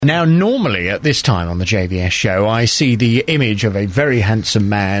Now, normally at this time on the JVS show, I see the image of a very handsome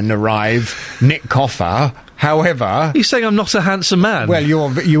man arrive, Nick Coffer. However... You're saying I'm not a handsome man? Well,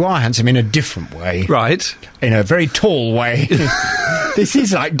 you are handsome in a different way. Right. In a very tall way. This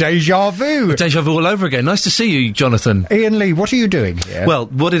is like deja vu. Deja vu all over again. Nice to see you, Jonathan. Iain Lee, what are you doing here? Well,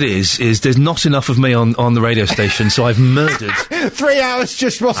 what it is there's not enough of me on the radio station, so I've murdered... 3 hours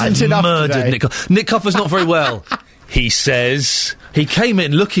just wasn't enough murdered today. Nick Coffer's not very well. He says he came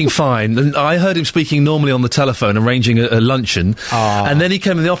in looking fine, and I heard him speaking normally on the telephone, arranging a luncheon, and then he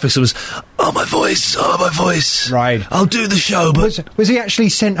came in the office and was, oh, my voice. Right. I'll do the show, but... Was he actually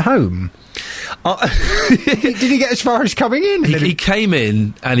sent home? Did he get as far as coming in? He came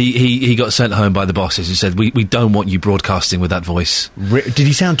in and he got sent home by the bosses who said, we don't want you broadcasting with that voice. Did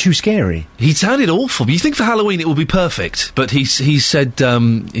he sound too scary? He sounded awful. You think for Halloween it will be perfect, but he said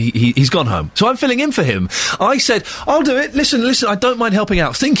he's gone home. So I'm filling in for him. I said, I'll do it. Listen, I don't mind helping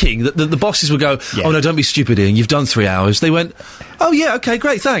out, thinking that the bosses would go, oh no, don't be stupid, Ian, you've done 3 hours. They went, oh yeah, okay,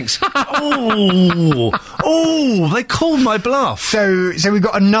 great, thanks. They called my bluff. So we've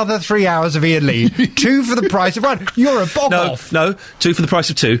got another 3 hours of Iain Lee. 2 for the price of 1. You're a bog-off. No, 2 for the price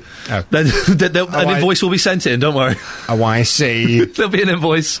of 2. Oh. An invoice will be sent in, don't worry. Oh, I see. There'll be an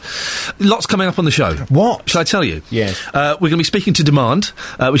invoice. Lots coming up on the show. What? Shall I tell you? Yes. We're going to be speaking to Demand,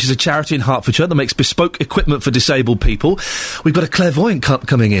 which is a charity in Hertfordshire that makes bespoke equipment for disabled people. We've got a clairvoyant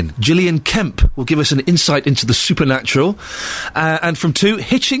coming in. Gillian Kemp will give us an insight into the supernatural. And from 2,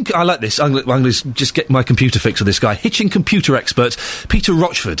 hitching... I like this. I'm going to just get my computer fix with this guy. Hitching computer expert Peter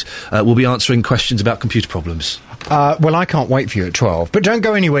Rochford will be answering questions about computer problems. Well, I can't wait for you at 12. But don't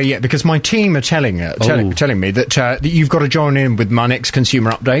go anywhere yet, because my team are telling me that you've got to join in with my next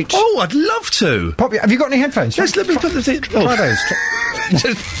consumer update. Oh, I'd love to. Have you got any headphones? Yes, let me put the thing... Try those.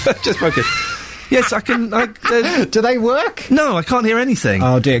 just focus. Yes, I can... Do they work? No, I can't hear anything.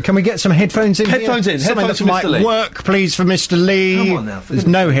 Oh, dear. Can we get some headphones in Headphones here? in. Something Headphones that for might Mr. Lee. work, please, for Mr. Lee. Come on now. There's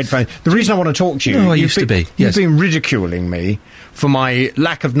no headphones. The reason I want to talk to you... No, I used to be. Yes. You've been ridiculing me for my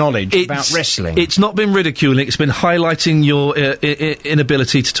lack of knowledge about wrestling. It's not been ridiculing, it's been highlighting your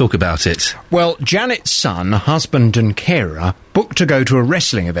inability to talk about it. Well, Janet's son, husband and carer, booked to go to a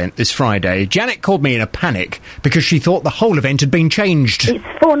wrestling event this Friday. Janet called me in a panic because she thought the whole event had been changed. It's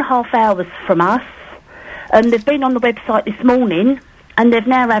 4.5 hours from us. They've been on the website this morning, and they're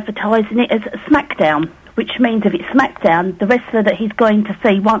now advertising it as SmackDown, which means if it's SmackDown, the wrestler that he's going to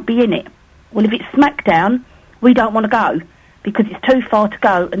see won't be in it. Well, if it's SmackDown, we don't want to go, because it's too far to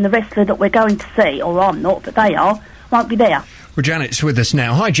go, and the wrestler that we're going to see, or I'm not, but they are, won't be there. Well, Janet's with us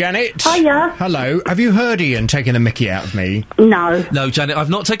now. Hi, Janet. Hiya. Hello. Have you heard Iain taking the mickey out of me? No. No, Janet, I've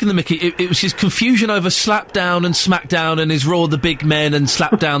not taken the mickey. It was his confusion over Slapdown and Smackdown and his Raw the big men and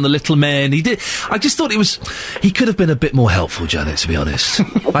Slapdown the little men. I just thought he could have been a bit more helpful, Janet, to be honest.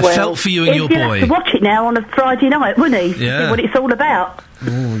 I felt for you and your boy. He'd have to watch it now on a Friday night, wouldn't he? Yeah. See what it's all about.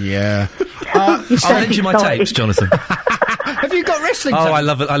 Oh, yeah. I'll lend you my tapes, Jonathan. Have you got wrestling tapes? Oh, I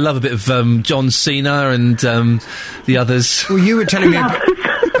love a bit of John Cena and the others. Well, you were telling me about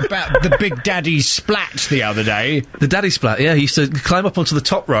the Big Daddy Splat the other day. The Daddy Splat, yeah. He used to climb up onto the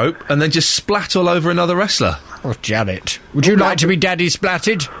top rope and then just splat all over another wrestler. Oh, Janet. Would you like to be Daddy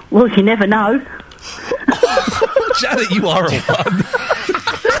Splatted? Well, you never know. Janet, you are a one.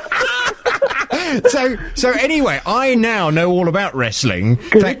 So anyway, I now know all about wrestling,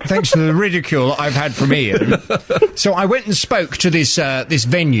 thanks to the ridicule that I've had from Iain. So I went and spoke to this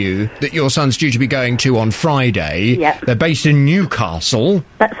venue that your son's due to be going to on Friday. Yeah. They're based in Newcastle.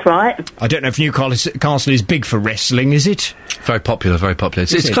 That's right. I don't know if Newcastle is big for wrestling, is it? Very popular, very popular.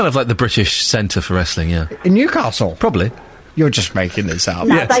 It's kind of like the British centre for wrestling, yeah. In Newcastle? Probably. You're just making this up.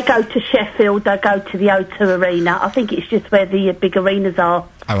 No, yes. They go to Sheffield, they go to the O2 Arena. I think it's just where the big arenas are.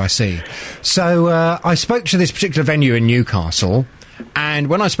 Oh, I see. So I spoke to this particular venue in Newcastle, and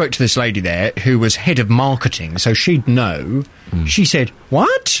when I spoke to this lady there, who was head of marketing, so she'd know, she said,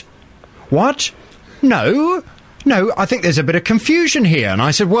 What? No, I think there's a bit of confusion here. And I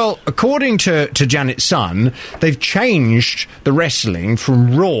said, well, according to Janet's son, they've changed the wrestling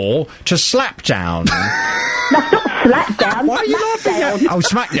from Raw to Slapdown. No, not Slapdown. Why are you laughing at? Oh,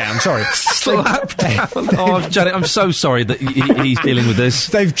 SmackDown, sorry. Slapdown. Oh, Janet, I'm so sorry that he's dealing with this.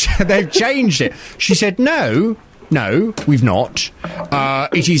 They've changed it. She said, No, we've not.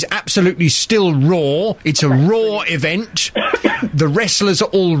 It is absolutely still Raw. It's a Raw event. The wrestlers are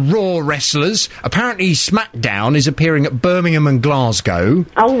all Raw wrestlers. Apparently SmackDown is appearing at Birmingham and Glasgow.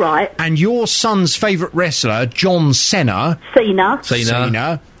 Oh, right. And your son's favourite wrestler, John Cena...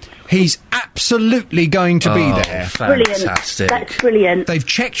 Cena. He's absolutely going to be there. Fantastic. That's brilliant. They've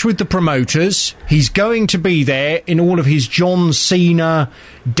checked with the promoters. He's going to be there in all of his John Cena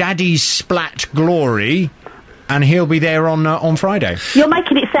Daddy's Splat glory, and he'll be there on Friday. You're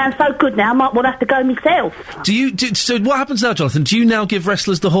making it sound so good now, I might well have to go myself. So what happens now, Jonathan? Do you now give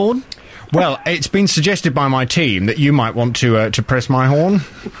wrestlers the horn? Well, it's been suggested by my team that you might want to press my horn.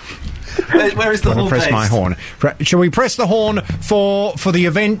 Where is the horn? Press my horn. Shall we press the horn for the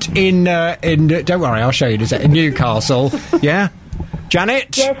event in? Don't worry, I'll show you. In Newcastle, yeah.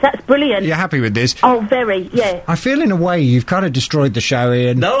 Janet? Yes, that's brilliant. You're happy with this? Oh, very, yeah. I feel in a way you've kind of destroyed the show,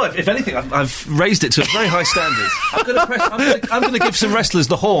 Ian. No, if anything, I've raised it to a very high standard. I'm going to give some wrestlers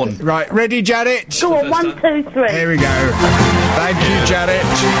the horn. Right, ready, Janet? Go on, 1, 2, 3. Here we go. Thank you, Janet.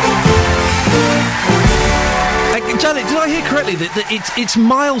 Janet, did I hear correctly that it's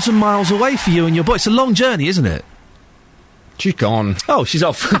miles and miles away for you and your boy? It's a long journey, isn't it? She's gone. Oh, she's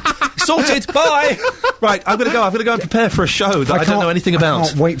off. Sorted. Bye. Right, I'm going to go. I'm going to go and prepare for a show that I don't know anything about. I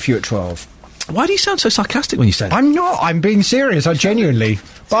can't wait for you at 12. Why do you sound so sarcastic when you say that? I'm not. I'm being serious. I genuinely.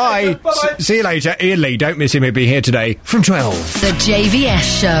 Bye. See you later. Ian Lee, don't miss him. He'll be here today from 12. The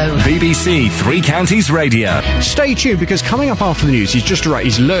JVS Show. BBC Three Counties Radio. Stay tuned, because coming up after the news, he's just right.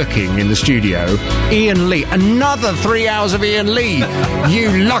 He's lurking in the studio. Ian Lee. Another 3 hours of Ian Lee.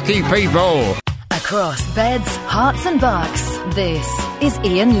 You lucky people. Across beds, hearts and bucks, this is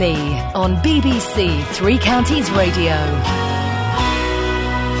Iain Lee on BBC Three Counties Radio.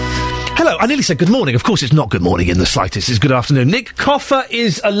 Hello, I nearly said good morning. Of course, it's not good morning in the slightest. It's good afternoon. Nick Coffer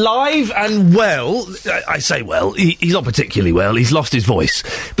is alive and well. I say well. He's not particularly well. He's lost his voice.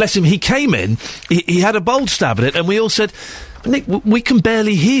 Bless him. He came in. He had a bold stab at it, and we all said, Nick, we can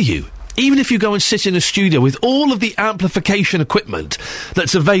barely hear you. Even if you go and sit in a studio with all of the amplification equipment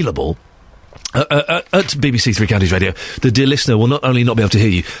that's available at BBC Three Counties Radio, the dear listener will not only not be able to hear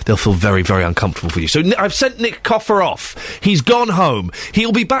you, they'll feel very, very uncomfortable for you. So I've sent Nick Coffer off. He's gone home.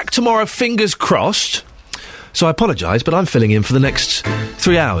 He'll be back tomorrow, fingers crossed. So I apologise, but I'm filling in for the next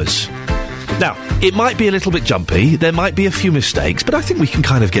 3 hours. Now, it might be a little bit jumpy, there might be a few mistakes, but I think we can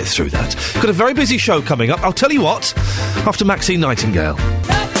kind of get through that. Got a very busy show coming up. I'll tell you what, after Maxine Nightingale.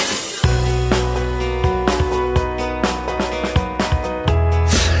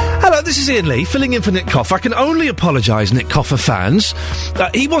 Hello, this is Iain Lee, filling in for Nick Coffer. I can only apologise, Nick Coffer fans.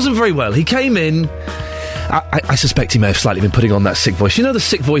 He wasn't very well. He came in... I suspect he may have slightly been putting on that sick voice. You know the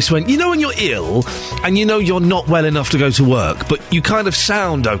sick voice when you're ill and you know you're not well enough to go to work, but you kind of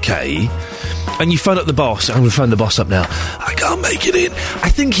sound okay, and you phone up the boss. I'm going to phone the boss up now. I can't make it in. I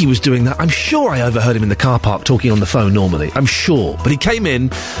think he was doing that. I'm sure I overheard him in the car park talking on the phone normally. I'm sure. But he came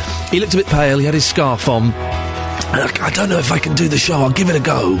in, he looked a bit pale, he had his scarf on. I don't know if I can do the show. I'll give it a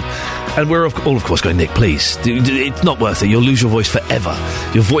go. And we're all, of course, going, Nick, please. It's not worth it. You'll lose your voice forever.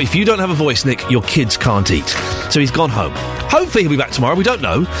 If you don't have a voice, Nick, your kids can't eat. So he's gone home. Hopefully he'll be back tomorrow. We don't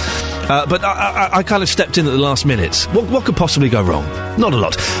know. But I kind of stepped in at the last minute. What could possibly go wrong? Not a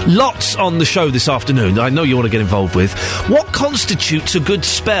lot. Lots on the show this afternoon I know you want to get involved with. What constitutes a good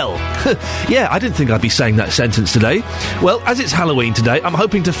spell? Yeah, I didn't think I'd be saying that sentence today. Well, as it's Halloween today, I'm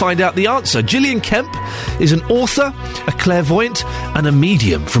hoping to find out the answer. Gillian Kemp is an author, a clairvoyant, and a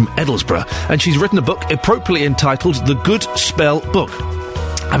medium from Edlesborough, and she's written a book appropriately entitled The Good Spell Book.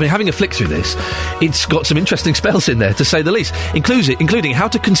 I mean, having a flick through this, it's got some interesting spells in there, to say the least, including how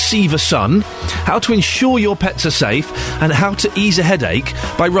to conceive a son, how to ensure your pets are safe, and how to ease a headache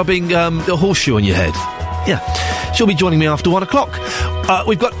by rubbing a horseshoe on your head. Yeah. She'll be joining me after 1 o'clock.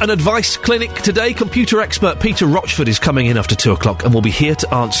 We've got an advice clinic today. Computer expert Peter Rochford is coming in after 2 o'clock and will be here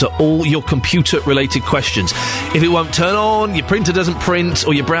to answer all your computer-related questions. If it won't turn on, your printer doesn't print,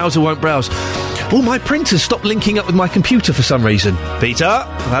 or your browser won't browse. Oh, my printer's stopped linking up with my computer for some reason. Peter,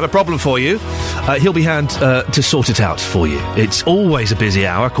 I've had a problem for you. He'll be hand to sort it out for you. It's always a busy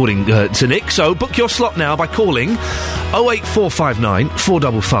hour, according to Nick, so book your slot now by calling 08459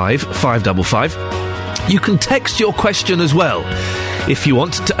 455 555. You can text your question as well, if you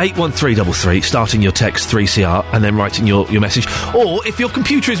want, to 81333, starting your text 3CR and then writing your message. Or, if your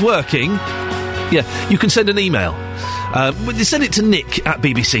computer is working, yeah, you can send an email. Send it to nick at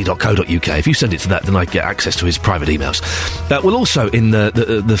bbc.co.uk. If you send it to that, then I get access to his private emails. We'll also, in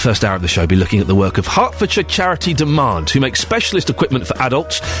the first hour of the show, be looking at the work of Hertfordshire charity Demand, who make specialist equipment for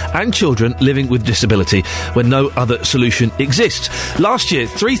adults and children living with disability when no other solution exists. Last year,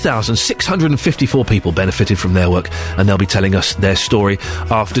 3,654 people benefited from their work, and they'll be telling us their story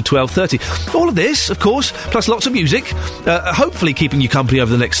after 12:30. All of this, of course, plus lots of music, hopefully keeping you company over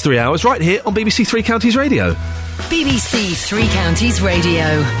the next 3 hours, right here on BBC Three Counties Radio. BBC Three Counties Radio.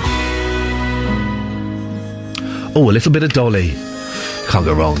 Oh, a little bit of Dolly. Can't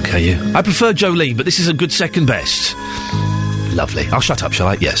go wrong, can you? I prefer Jolene, but this is a good second best. Lovely. I'll shut up, shall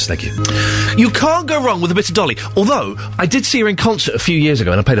I? Yes, thank you. You can't go wrong with a bit of Dolly. Although, I did see her in concert a few years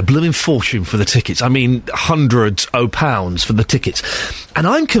ago and I paid a blooming fortune for the tickets. I mean, hundreds of pounds for the tickets. And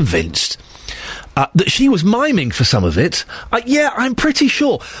I'm convinced that she was miming for some of it. Yeah, I'm pretty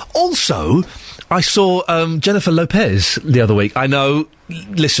sure. Also, I saw Jennifer Lopez the other week. I know,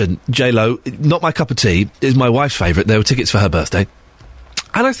 listen, J-Lo, not my cup of tea, is my wife's favourite. There were tickets for her birthday.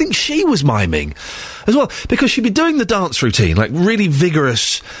 And I think she was miming as well, because she'd be doing the dance routine, like really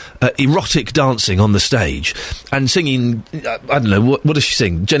vigorous, erotic dancing on the stage, and singing, I don't know, what does she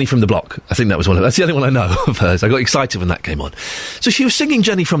sing? Jenny from the Block. I think that was that's the only one I know of hers. I got excited when that came on. So she was singing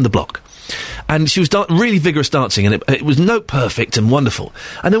Jenny from the Block, and she was really vigorous dancing, and it was note perfect and wonderful.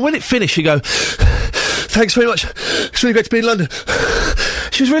 And then when it finished, she'd go, thanks very much, it's really great to be in London.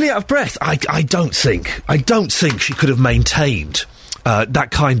 She was really out of breath. I don't think she could have maintained that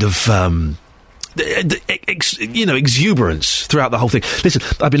kind of, exuberance throughout the whole thing. Listen,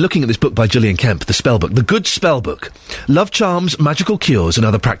 I've been looking at this book by Gillian Kemp, The Spell Book, The Good Spell Book, Love Charms, Magical Cures and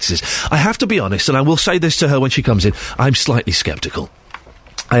Other Practices. I have to be honest, and I will say this to her when she comes in, I'm slightly sceptical.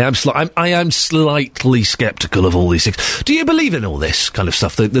 I am slightly sceptical of all these things. Do you believe in all this kind of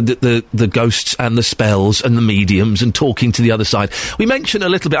stuff? The ghosts and the spells and the mediums and talking to the other side. We mentioned a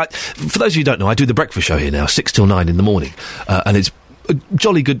little bit. For those of you who don't know, I do the breakfast show here now, 6 till 9 in the morning, and it's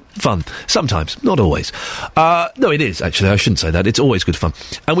jolly good fun. Sometimes, not always. No, it is, actually. I shouldn't say that. It's always good fun.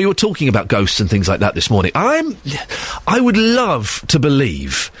 And we were talking about ghosts and things like that this morning. I would love to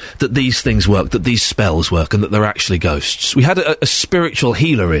believe that these things work, that these spells work, and that they're actually ghosts. We had a spiritual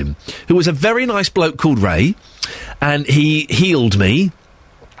healer in, who was a very nice bloke called Ray, and he healed me.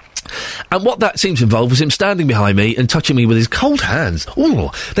 And what that seems to involve was him standing behind me and touching me with his cold hands. Ooh,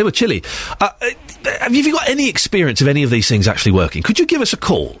 they were chilly. Have you got any experience of any of these things actually working? Could you give us a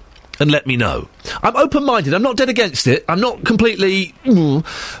call and let me know? I'm open-minded. I'm not dead against it. I'm not completely...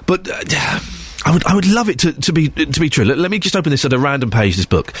 but... I would love it to be true. Let me just open this at a random page, this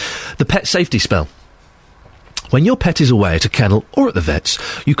book. The Pet Safety Spell. When your pet is away at a kennel or at the vet's,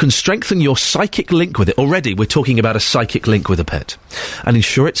 you can strengthen your psychic link with it. Already, we're talking about a psychic link with a pet. And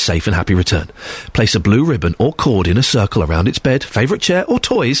ensure its safe and happy return. Place a blue ribbon or cord in a circle around its bed, favourite chair or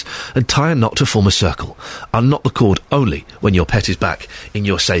toys, and tie a knot to form a circle. Unknot the cord only when your pet is back in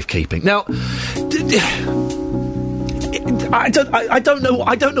your safekeeping. Now... I don't know.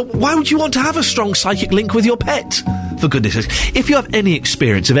 Why would you want to have a strong psychic link with your pet? For goodness sake. If you have any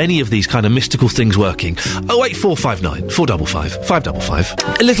experience of any of these kind of mystical things working, 08459 455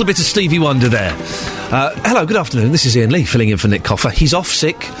 555. A little bit of Stevie Wonder there. Hello, good afternoon. This is Iain Lee filling in for Nick Coffer. He's off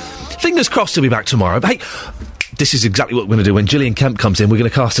sick. Fingers crossed he'll be back tomorrow. But hey, this is exactly what we're going to do. When Gillian Kemp comes in, we're going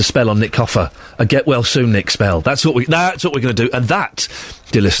to cast a spell on Nick Coffer. A get well soon Nick spell. That's what we're going to do. And that,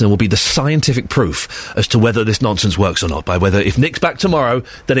 dear listener, will be the scientific proof as to whether this nonsense works or not. By whether, if Nick's back tomorrow,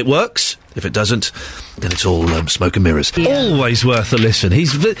 then it works. If it doesn't, then it's all smoke and mirrors. Yeah. Always worth a listen.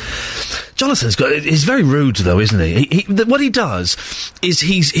 Jonathan's he's very rude, though, isn't he? What he does is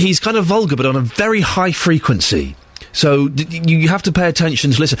he's kind of vulgar, but on a very high frequency. So you have to pay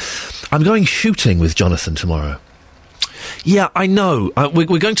attention to listen. I'm going shooting with Jonathan tomorrow. Yeah, I know.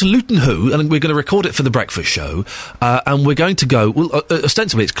 We're going to Luton Hoo, and we're going to record it for the breakfast show, and we're going to go... Well,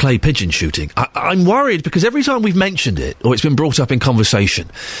 ostensibly it's clay pigeon shooting. I'm worried because every time we've mentioned it, or it's been brought up in conversation,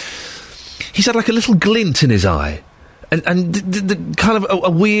 he's had like a little glint in his eye, and the kind of a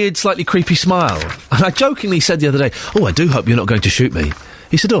weird, slightly creepy smile. And I jokingly said the other day, I do hope you're not going to shoot me.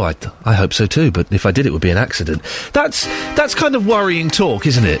 He said, I hope so too, but if I did, it would be an accident. That's kind of worrying talk,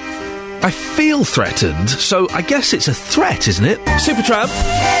 isn't it? I feel threatened, so I guess it's a threat, isn't it? Supertramp,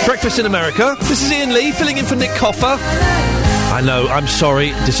 Breakfast in America. This is Iain Lee, filling in for Nick Coffer. I know, I'm sorry,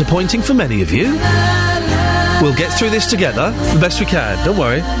 disappointing for many of you. We'll get through this together, the best we can, don't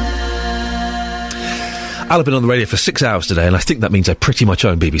worry. I'll have been on the radio for 6 hours today, and I think that means I pretty much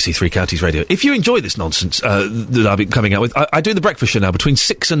own BBC Three Counties Radio. If you enjoy this nonsense that I've been coming out with, I do the breakfast show now between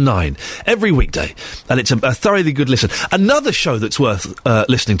 6 and 9 every weekday, and it's a thoroughly good listen. Another show that's worth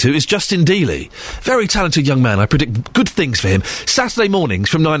listening to is Justin Dealey. Very talented young man. I predict good things for him. Saturday mornings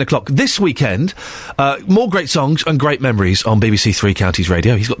from 9 o'clock. This weekend, more great songs and great memories on BBC Three Counties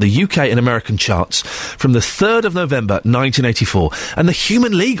Radio. He's got the UK and American charts from the 3rd of November 1984. And the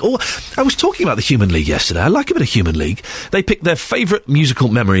Human League. I was talking about the Human League yesterday. I like a bit of Human League. They picked their favourite musical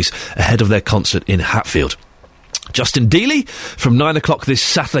memories ahead of their concert in Hatfield. Justin Dealey from 9 o'clock this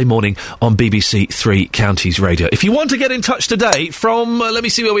Saturday morning on BBC Three Counties Radio. If you want to get in touch today from, let me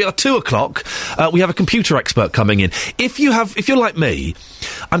see where we are, 2 o'clock, we have a computer expert coming in. If you're like me,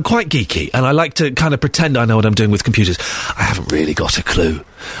 I'm quite geeky and I like to kind of pretend I know what I'm doing with computers. I haven't really got a clue.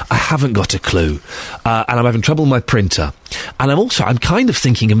 And I'm having trouble with my printer. And I'm kind of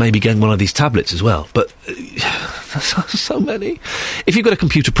thinking of maybe getting one of these tablets as well. But so many. If you've got a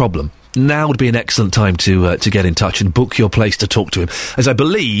computer problem, now would be an excellent time to get in touch and book your place to talk to him, as I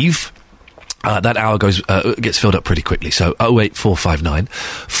believe that hour gets filled up pretty quickly. So 08459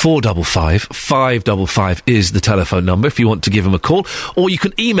 455 555 is the telephone number if you want to give him a call, or you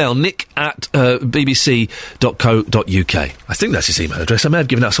can email nick at bbc.co.uk. I think that's his email address. I may have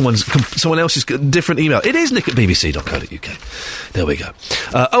given out someone else's different email. It is nick at bbc.co.uk. There we go.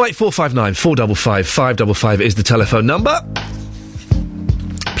 08459 455 555 is the telephone number.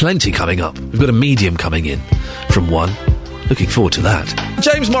 Plenty coming up. We've got a medium coming in from 1. Looking forward to that.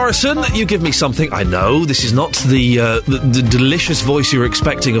 James Morrison, you give me something. I know this is not the delicious voice you were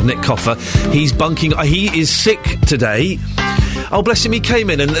expecting of Nick Coffer. He's bunking. He is sick today. Oh, bless him, he came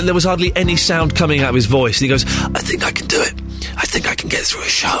in and there was hardly any sound coming out of his voice. And he goes, I think I can do it. I think I can get through a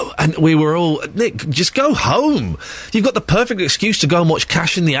show. And we were all, Nick, just go home. You've got the perfect excuse to go and watch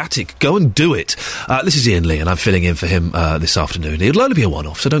Cash in the Attic. Go and do it. This is Iain Lee, and I'm filling in for him this afternoon. It'll only be a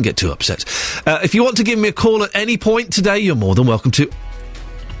one-off, so don't get too upset. If you want to give me a call at any point today, you're more than welcome to.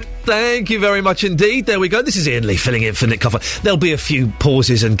 Thank you very much indeed. There we go. This is Iain Lee filling in for Nick Coffer. There'll be a few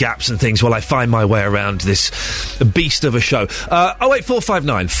pauses and gaps and things while I find my way around this beast of a show.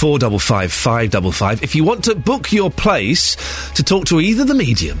 08459 455 555. If you want to book your place to talk to either the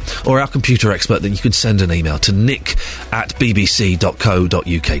medium or our computer expert, then you could send an email to nick at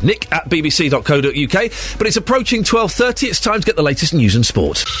bbc.co.uk. Nick at bbc.co.uk. But it's approaching 12:30. It's time to get the latest news and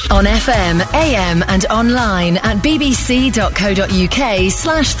sport. On FM, AM and online at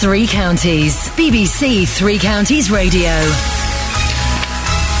bbc.co.uk/3 counties. BBC Three Counties Radio.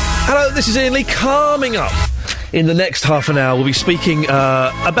 Hello, this is Iain Lee. Coming up in the next half an hour, we'll be speaking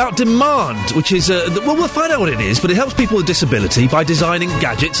about demand, which is, we'll find out what it is, but it helps people with disability by designing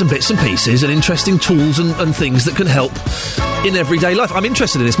gadgets and bits and pieces and interesting tools and things that can help in everyday life. I'm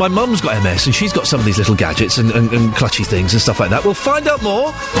interested in this. My mum's got MS and she's got some of these little gadgets and clutchy things and stuff like that. We'll find out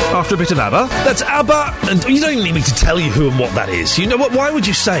more after a bit of ABBA. That's ABBA, and you don't even need me to tell you who and what that is. You know what? Why would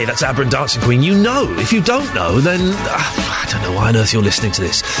you say that's ABBA and Dancing Queen? You know. If you don't know, then I don't know why on earth you're listening to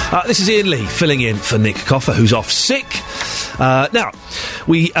this. This is Iain Lee filling in for Nick Coffer, who's off sick. Now,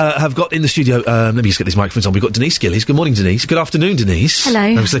 we have got in the studio, let me just get these microphones on, we've got Denise Gillies. Good morning, Denise. Good afternoon, Denise. Hello.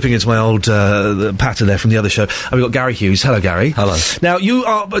 I'm slipping into my old patter there from the other show. And we've got Gary Hughes. Hello, Gary. Hello. Now, you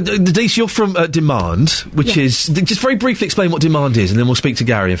are, Denise, you're from Demand, which is, just very briefly explain what Demand is, and then we'll speak to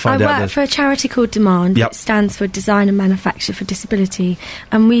Gary and find out. I work for a charity called Demand. Yep. It stands for Design and Manufacture for Disability,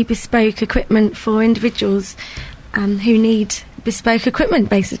 and we bespoke equipment for individuals who need bespoke equipment,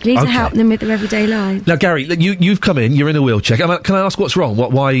 basically, to help them with their everyday lives. Now, Gary, you've come in, you're in a wheelchair. Can I ask what's wrong?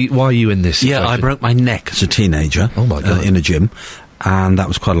 Why are you in this situation? Yeah, I broke my neck as a teenager. Oh, my God. In a gym. And that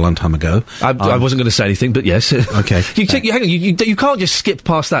was quite a long time ago. I wasn't going to say anything, but yes. Okay. Hang on, you can't just skip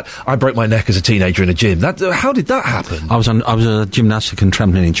past that. I broke my neck as a teenager in a gym. How did that happen? I was a gymnastic and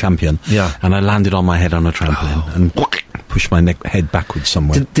trampolining champion. Yeah. And I landed on my head on a trampoline and pushed my head backwards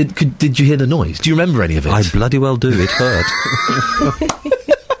somewhere. Did you hear the noise? Do you remember any of it? I bloody well do. It hurt.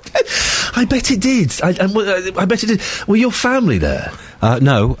 I bet it did. I bet it did. Were your family there?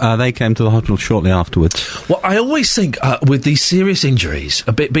 No, they came to the hospital shortly afterwards. Well, I always think with these serious injuries,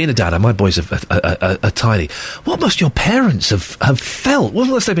 being a dad, and my boys are tiny, what must your parents have felt? What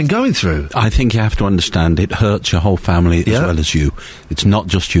must they have been going through? I think you have to understand it hurts your whole family as well as you. It's not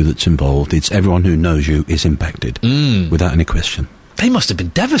just you that's involved. It's everyone who knows you is impacted, without any question. They must have been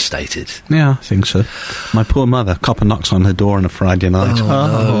devastated. Yeah, I think so. My poor mother, copper knocks on her door on a Friday night. Oh,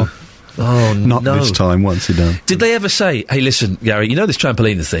 no. Oh, not this time, once you're done. Did they ever say, hey, listen, Gary, you know this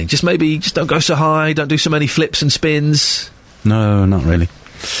trampoline thing, just don't go so high, don't do so many flips and spins? No, not really.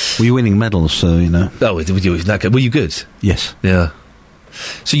 Well, you're winning medals, so, you know. Oh, were you good? Yes. Yeah.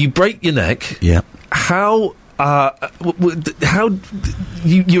 So you break your neck. Yeah. How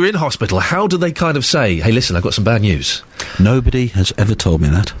you're in hospital, how do they kind of say, hey, listen, I've got some bad news? Nobody has ever told me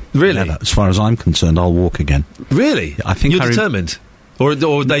that. Really? Never. As far as I'm concerned, I'll walk again. Really? I think you're determined? Or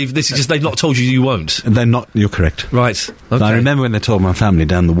they've not told you won't? They're not, you're correct. Right, okay. I remember when they told my family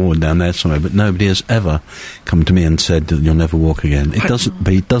down the ward down there somewhere, but nobody has ever come to me and said that you'll never walk again.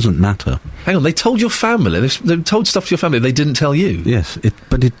 It doesn't matter. Hang on, they told your family, they've told stuff to your family, they didn't tell you? Yes,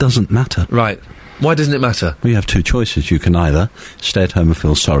 but it doesn't matter. Right. Why doesn't it matter? Well, you have two choices. You can either stay at home and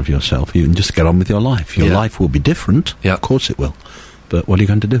feel sorry for yourself, you can just get on with your life. Your life will be different. Yeah. Of course it will. But what are you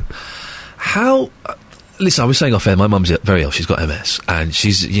going to do? How... listen, I was saying off air, my mum's very ill. She's got MS, and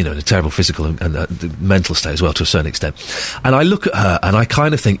she's, in a terrible physical and mental state as well, to a certain extent. And I look at her, and I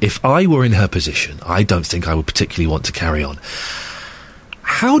kind of think, if I were in her position, I don't think I would particularly want to carry on.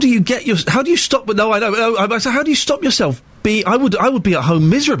 How do you stop... No, I know. How do you stop yourself being... I would be at home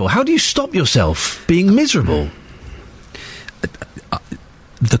miserable. How do you stop yourself being miserable?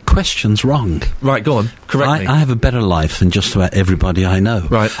 The question's wrong. Right, go on. Correct me. I have a better life than just about everybody I know.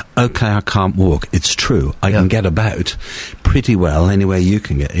 Right. OK, I can't walk. It's true. I can get about pretty well any way you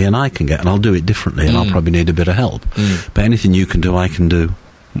can get, and I can get, and I'll do it differently, and I'll probably need a bit of help. But anything you can do, I can do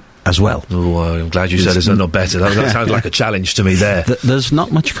as well. Oh, I'm glad you said it's not better. That sounds like a challenge to me there. There's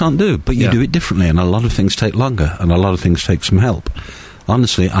not much you can't do, but you do it differently, and a lot of things take longer, and a lot of things take some help.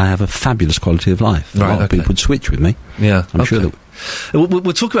 Honestly, I have a fabulous quality of life. A lot of people would switch with me. Yeah, I'm sure that...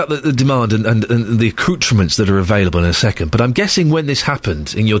 We'll talk about the demand and the accoutrements that are available in a second, but I'm guessing when this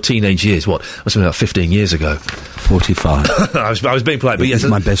happened in your teenage years, must have been about 15 years ago. 45. I was being polite, but yes.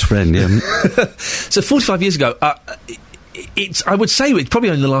 He's my best friend, yeah. So 45 years ago... I would say it's probably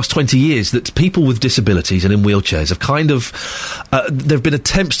only the last 20 years that people with disabilities and in wheelchairs have kind of... there have been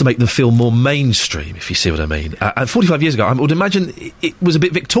attempts to make them feel more mainstream, if you see what I mean. 45 years ago, I would imagine it was a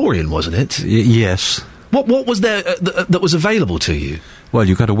bit Victorian, wasn't it? Yes. What was there that was available to you? Well,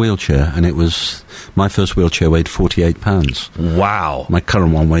 you got a wheelchair, and it was... My first wheelchair weighed 48 pounds. Wow. My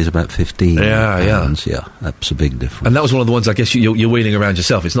current one weighs about 15 pounds. Yeah. Yeah, that's a big difference. And that was one of the ones, I guess, you're wheeling around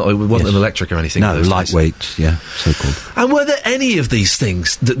yourself. It wasn't an electric or anything. No, lightweight, so-called. And were there any of these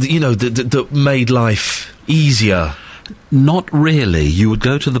things that made life easier? Not really. You would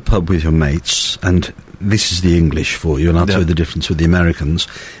go to the pub with your mates, and this is the English for you, and I'll tell you the difference with the Americans.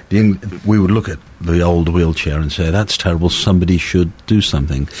 We would look at the old wheelchair and say, that's terrible, somebody should do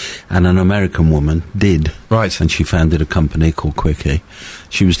something. And an American woman did. Right. And she founded a company called Quickie.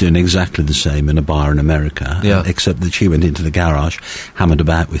 She was doing exactly the same in a bar in America, except that she went into the garage, hammered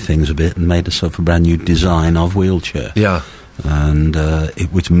about with things a bit, and made herself a brand new design of wheelchair. Yeah. And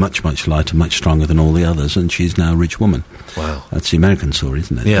it was much, much lighter, much stronger than all the others, and she's now a rich woman. Wow. That's the American story,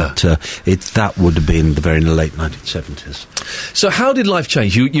 isn't it? Yeah. But that would have been the very late 1970s. So how did life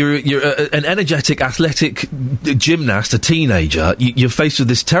change? You're an energetic, athletic gymnast, a teenager. You're faced with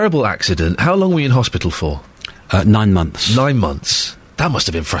this terrible accident. How long were you in hospital for? 9 months. 9 months. That must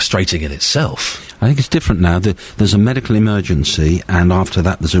have been frustrating in itself. I think it's different now. There's a medical emergency, and after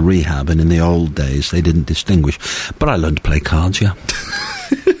that there's a rehab, and in the old days they didn't distinguish. But I learned to play cards, yeah.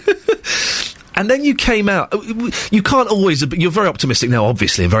 And then you came out. You can't always... You're very optimistic now,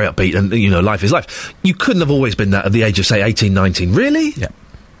 obviously, and very upbeat, and, life is life. You couldn't have always been that at the age of, say, 18, 19. Really? Yeah.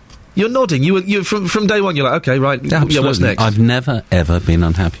 You're nodding. You from day one, you're like, OK, right, Absolutely. Yeah, what's next? I've never, ever been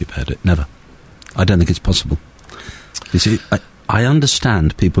unhappy about it. Never. I don't think it's possible. You see, I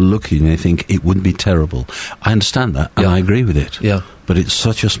understand people look at you and they think it would be terrible. I understand that, and I agree with it. Yeah. But it's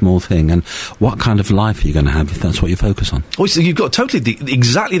such a small thing, and what kind of life are you going to have if that's what you focus on? Oh, so you've got totally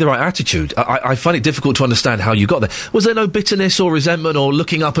exactly the right attitude. I find it difficult to understand how you got there. Was there no bitterness or resentment or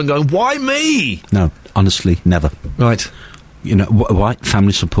looking up and going, why me? No, honestly, never. Right. Why?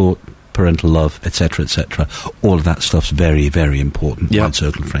 Family support, parental love, etc., etc. All of that stuff's very, very important. Yeah. Wide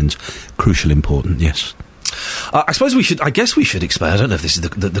circle of friends, crucial important, yes. I suppose we should explain. I don't know if this is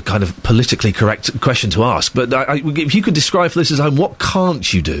the kind of politically correct question to ask, but if you could describe for listeners at home, what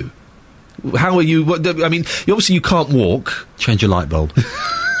can't you do? How are you... obviously you can't walk. Change your light bulb.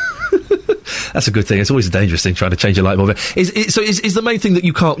 That's a good thing. It's always a dangerous thing trying to change a light bulb. Is the main thing that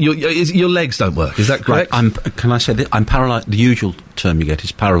you can't... your legs don't work, is that correct? Right, can I say that? I'm paralysed. The usual term you get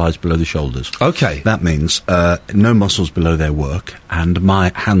is paralysed below the shoulders. OK. That means no muscles below their work, and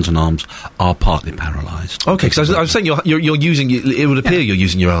my hands and arms are partly paralysed. OK, because I was saying you're using... It would appear you're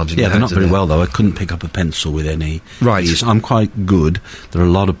using your arms and your hands. They're not very well, though. I couldn't pick up a pencil with any right. ease. I'm quite good. There are a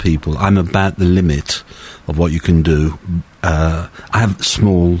lot of people... I'm about the limit of what you can do. I have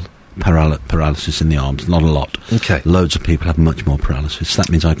small... paralysis in the arms, not a lot. Okay. Loads of people have much more paralysis. That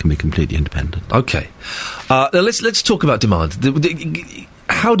means I can be completely independent. Okay. Now let's talk about demand.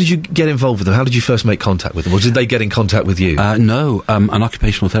 How did you get involved with them? How did you first make contact with them? Or did they get in contact with you? No. An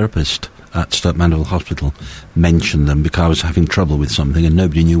occupational therapist at Stoke Mandeville Hospital mentioned them because I was having trouble with something and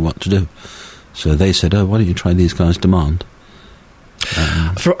nobody knew what to do. So they said, why don't you try these guys' demand?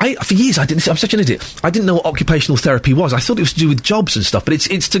 For years, I'm such an idiot. I didn't know what occupational therapy was. I thought it was to do with jobs and stuff, but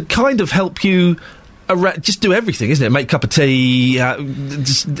it's to kind of help you just do everything, isn't it? Make a cup of tea,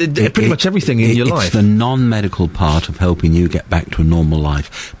 pretty much everything in your life. It's the non-medical part of helping you get back to a normal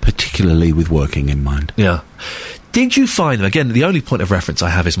life, particularly with working in mind. Yeah. Did you find, again, the only point of reference I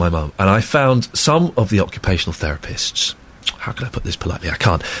have is my mum, and I found some of the occupational therapists, how can I put this politely? I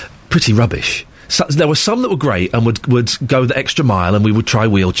can't. Pretty rubbish. So, there were some that were great and would go the extra mile, and we would try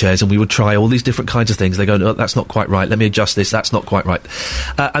wheelchairs and we would try all these different kinds of things. They go, no, that's not quite right. Let me adjust this. That's not quite right.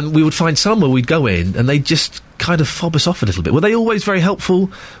 And we would find some where we'd go in and they'd just kind of fob us off a little bit. Were they always very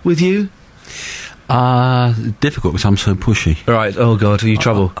helpful with you? Difficult because I'm so pushy. Right. Oh God, are you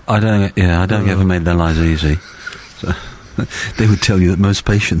trouble? I don't ever make their lives easy. So, they would tell you that most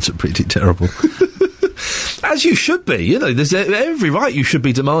patients are pretty terrible. As you should be, you know, there's every right you should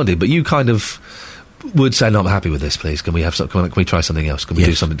be demanding, but you kind of would say, no, I'm happy with this, please. Can we have can we try something else? Can we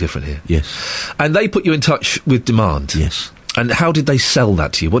do something different here? Yes. And they put you in touch with Demand? Yes. And how did they sell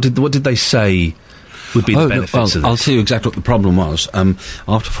that to you? What did they say would be the benefits of this? I'll tell you exactly what the problem was.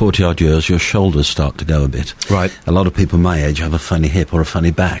 After 40-odd years, your shoulders start to go a bit. Right. A lot of people my age have a funny hip or a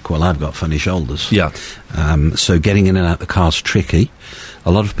funny back. Well, I've got funny shoulders. Yeah. So getting in and out the car's tricky. A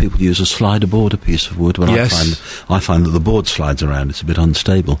lot of people use a slider board, a piece of wood. Well, yes. I find that the board slides around. It's a bit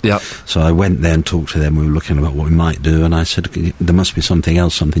unstable. Yeah. So I went there and talked to them. We were looking about what we might do, and I said, there must be something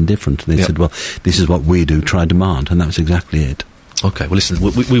else, something different. And they said, well, this is what we do, try Demand. And that was exactly it. OK, well, listen,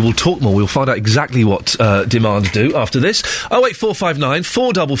 we will talk more. We'll find out exactly what Demand do after this. 08459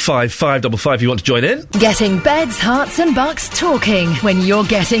 455 555 if you want to join in. Getting beds, hearts and bucks talking when you're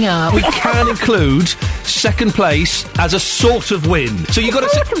getting up. We can include second place as a sort of win. So you've got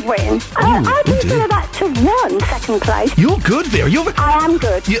sort of win? I prefer that to 1 second place. You're good, Vera. I am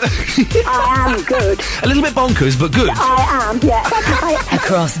good. I am good. A little bit bonkers, but good. I am, yeah.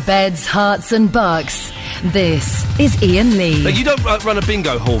 Across beds, hearts and bucks, this is Iain Lee. Now, you don't run a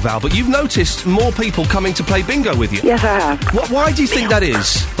bingo hall, Val, but you've noticed more people coming to play bingo with you. Yes, I have. Why do you think that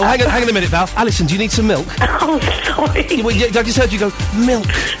is? Oh, hang on a minute, Val. Alison, do you need some milk? Oh, sorry. I just heard you go, milk.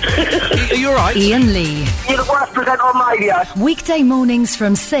 Are you all right? Iain Lee. You're the worst presenter on radio. Weekday mornings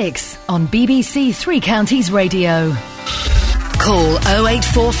from 6 on BBC Three Counties Radio. Call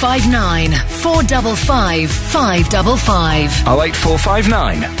 08459 455 555.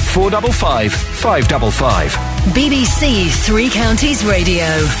 08459 455 555. BBC Three Counties Radio.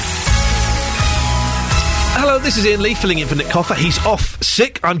 Hello, this is Iain Lee, filling in for Nick Coffer. He's off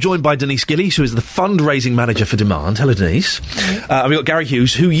sick. I'm joined by Denise Gillies, who is the fundraising manager for Demand. Hello, Denise. And we've got Gary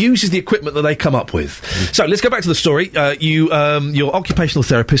Hughes, who uses the equipment that they come up with. So let's go back to the story. Your occupational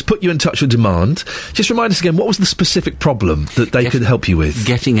therapist put you in touch with Demand. Just remind us again, what was the specific problem that they could help you with?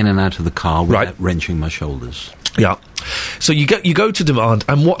 Getting in and out of the car without wrenching my shoulders. Yeah. So you go to Demand,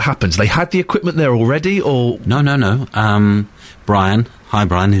 and what happens? They had the equipment there already, or...? No. Brian,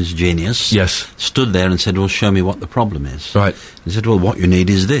 who's a genius, stood there and said, well, show me what the problem is. Right. He said, well, what you need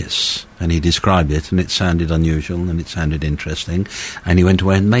is this. And he described it, and it sounded unusual, and it sounded interesting, and he went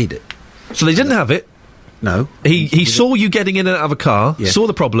away and made it. So they didn't have it? No. He saw you getting in and out of a car, saw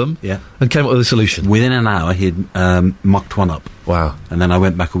the problem, and came up with a solution. Within an hour, he'd mocked one up. Wow. And then I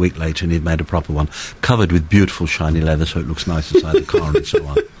went back a week later and he'd made a proper one, covered with beautiful shiny leather so it looks nice inside the car and so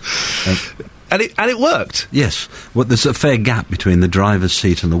on. And it worked? Yes. Well, there's a fair gap between the driver's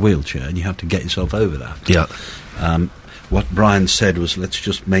seat and the wheelchair, and you have to get yourself over that. Yeah. What Brian said was, let's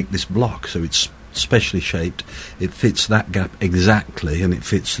just make this block so it's specially shaped. It fits that gap exactly, and it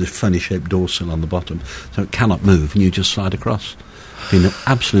fits the funny shaped dorsal on the bottom, so it cannot move, and you just slide across. Been an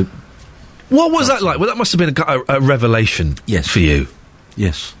absolute... What was that like? Well, that must have been a revelation for you.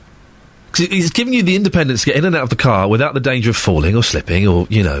 Yes. Because it's giving you the independence to get in and out of the car without the danger of falling or slipping or,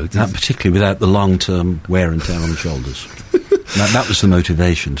 you know... Not particularly without the long-term wear and tear on the shoulders. that was the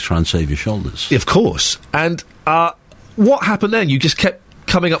motivation, to try and save your shoulders. Of course. And what happened then? You just kept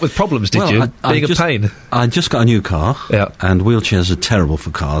coming up with problems, did you? Being a pain. I just got a new car, and wheelchairs are terrible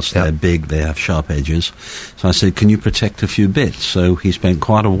for cars. Yeah. They're big, they have sharp edges. So I said, can you protect a few bits? So he spent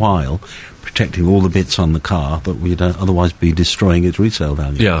quite a while protecting all the bits on the car that we'd otherwise be destroying its resale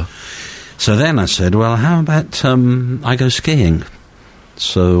value. Yeah. So then I said, well, how about I go skiing?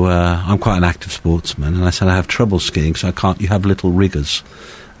 So I'm quite an active sportsman, and I said, I have trouble skiing, so I can't... You have little riggers.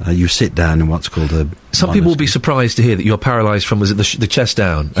 You sit down in what's called a... Some people will be surprised to hear that you're paralysed from, was it the chest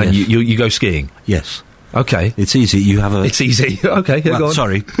down, and yes. you go skiing? Yes. Okay. It's easy. You have a... It's easy. Okay, yeah, go on.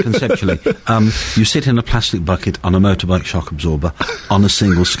 Sorry, conceptually. You sit in a plastic bucket on a motorbike shock absorber on a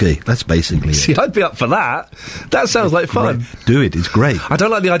single ski. That's basically See, it. I'd be up for that. That sounds like fun. Great. Do it. It's great. I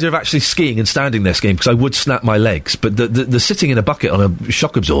don't like the idea of actually skiing and standing there skiing because I would snap my legs. But the sitting in a bucket on a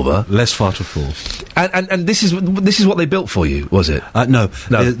shock absorber, Less far to fall. and this is what they built for you, was it? No.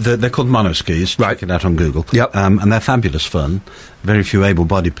 They're called monoskis. Right. Check it out on Google. Yep. And they're fabulous fun. Very few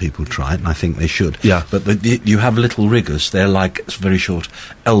able-bodied people try it, and I think they should. Yeah. But you have little riggers. They're like very short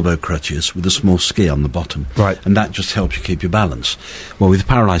elbow crutches with a small ski on the bottom. Right. And that just helps you keep your balance. Well, with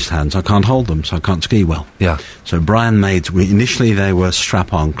paralysed hands, I can't hold them, so I can't ski well. Yeah. So Brian made... initially they were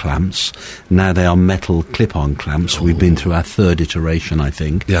strap-on clamps. Now they are metal clip-on clamps. We've been through our third iteration, I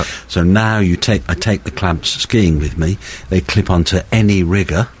think. Yeah. So now I take the clamps skiing with me. They clip onto any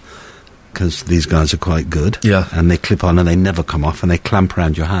rigger, because these guys are quite good. Yeah. And they clip on and they never come off, and they clamp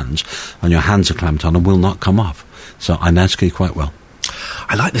around your hands, and your hands are clamped on and will not come off. So I now ski quite well.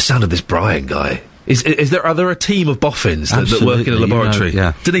 I like the sound of this Brian guy. Are there a team of boffins that work in a Absolutely, laboratory?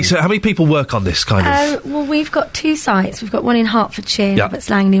 yeah. Denise, so how many people work on this kind of... Well, we've got 2 sites. We've got one in Hertfordshire, Yeah. Roberts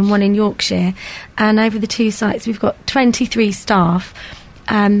Langley, and one in Yorkshire. And over the 2 sites, we've got 23 staff.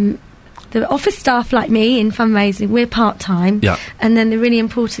 The office staff, like me, in fundraising, we're part-time. Yeah. And then the really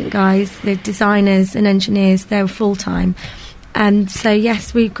important guys, the designers and engineers, they're full-time. And so,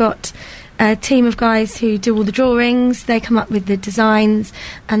 yes, we've got a team of guys who do all the drawings. They come up with the designs.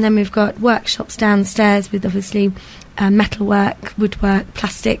 And then we've got workshops downstairs with, obviously, metalwork, woodwork,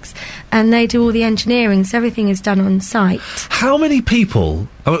 plastics. And they do all the engineering, so everything is done on site. How many people...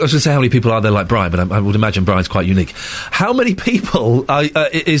 I was going to say how many people are there like Brian, but I would imagine Brian's quite unique. How many people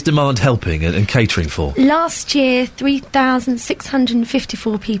is Demand helping and catering for? Last year,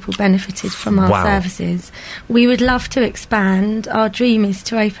 3,654 people benefited from our services. We would love to expand. Our dream is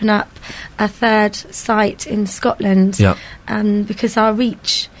to open up a 3rd site in Scotland, because our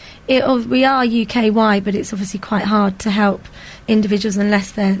reach... we are UK-wide, but it's obviously quite hard to help individuals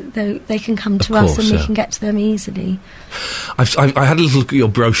unless they can come to us and we can get to them easily. I had a little look at your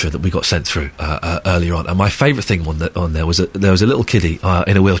brochure that we got sent through earlier on, and my favourite thing on there was there was a little kiddie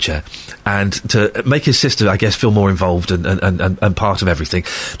in a wheelchair, and to make his sister, I guess, feel more involved and part of everything,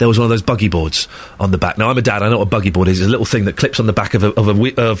 there was one of those buggy boards on the back. Now, I'm a dad, I know what a buggy board is. It's a little thing that clips on the back of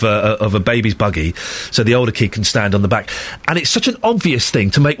a baby's buggy, so the older kid can stand on the back. And it's such an obvious thing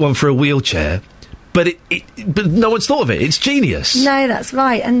to make one for a wheelchair, but but no one's thought of it. It's genius. No, that's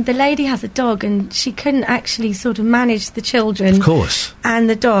right. And the lady has a dog, and she couldn't actually sort of manage the children, of course, and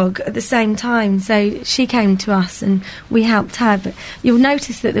the dog at the same time. So she came to us, and we helped her. But you'll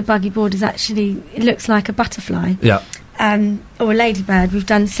notice that the buggy board is actually, it looks like a butterfly. Yeah. Or a ladybird. We've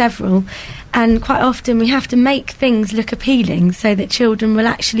done several, and quite often we have to make things look appealing so that children will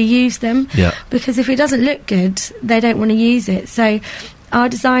actually use them. Yeah. Because if it doesn't look good, they don't want to use it. So our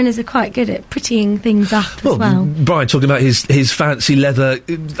designers are quite good at prettying things up as well. Brian talking about his fancy leather,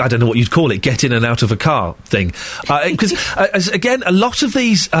 I don't know what you'd call it, get in and out of a car thing. Because, again, a lot of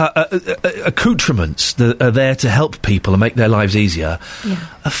these accoutrements that are there to help people and make their lives easier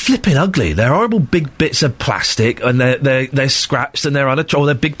are flipping ugly. They're horrible big bits of plastic, and they're scratched, and or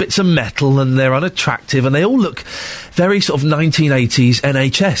they're big bits of metal, and they're unattractive, and they all look very sort of 1980s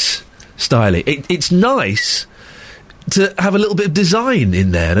NHS styly. It's nice to have a little bit of design in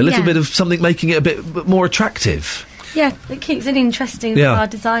there and a little bit of something making it a bit more attractive. Yeah, it keeps it interesting for our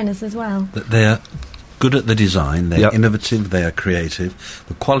designers as well. They're good at the design, they're innovative, they are creative.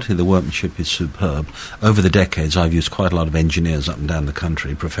 The quality of the workmanship is superb. Over the decades, I've used quite a lot of engineers up and down the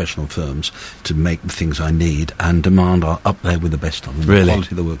country, professional firms, to make the things I need, and Demand are up there with the best of them. Really? The quality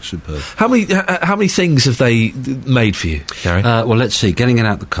of the work's superb. How many things have they made for you, Gary? Well, let's see. Getting it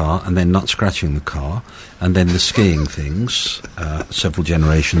out the car and then not scratching the car, and then the skiing things, several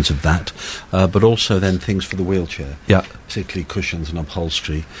generations of that, but also then things for the wheelchair, particularly cushions and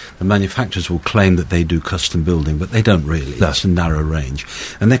upholstery. The manufacturers will claim that they do custom building, but they don't really. No. It's a narrow range.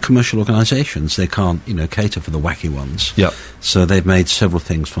 And they're commercial organisations. They can't, cater for the wacky ones. Yep. So they've made several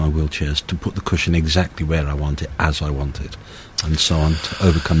things for my wheelchairs to put the cushion exactly where I want it, as I want it, and so on, to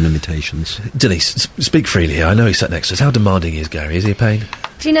overcome limitations. Denise, speak freely here. I know he's sat next to us. How demanding is Gary? Is he a pain?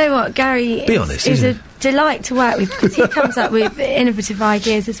 Do you know what, Gary is a delight to work with, because he comes up with innovative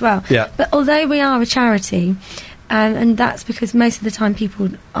ideas as well. Yeah. But although we are a charity, and that's because most of the time people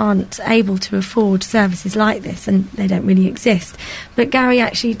aren't able to afford services like this, and they don't really exist. But Gary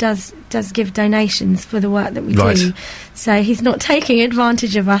actually does give donations for the work that we do. So he's not taking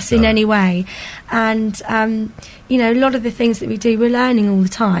advantage of us in any way. And, a lot of the things that we do, we're learning all the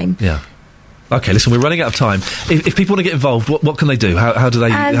time. Yeah. Okay, listen, we're running out of time. If people want to get involved, what can they do? How do they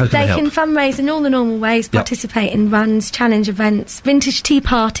how can they help? They can fundraise in all the normal ways, participate in runs, challenge events, vintage tea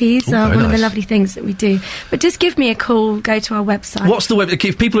parties are one of the lovely things that we do. But just give me a call, go to our website. What's the web?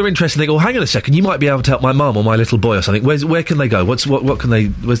 If people are interested, they go, hang on a second, you might be able to help my mum or my little boy or something. Where can they go? What can they?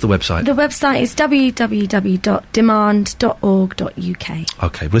 Where's the website? The website is www.demand.org.uk.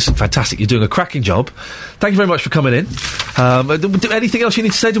 Okay, listen, fantastic. You're doing a cracking job. Thank you very much for coming in. Anything else you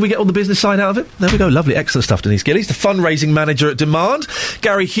need to say? Did we get all the business side out of it? There we go. Lovely. Excellent stuff, Denise Gillies, the fundraising manager at Demand.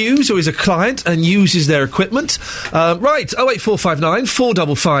 Gary Hughes, who is a client and uses their equipment. Right, 08459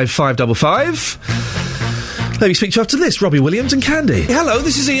 455 555. Let me speak to you after this. Robbie Williams and Candy. Hello,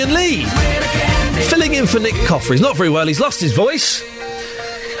 this is Iain Lee. Filling in for Nick Coffer. He's not very well. He's lost his voice.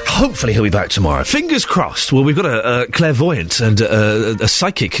 Hopefully he'll be back tomorrow. Fingers crossed. Well, we've got a clairvoyant and a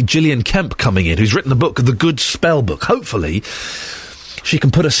psychic, Gillian Kemp, coming in, who's written a book, The Good Spell Book. Hopefully she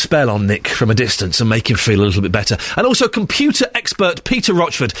can put a spell on Nick from a distance and make him feel a little bit better. And also computer expert Peter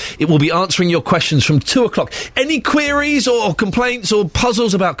Rochford. It will be answering your questions from 2 o'clock. Any queries or complaints or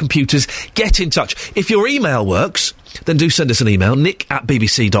puzzles about computers, get in touch. If your email works, then do send us an email,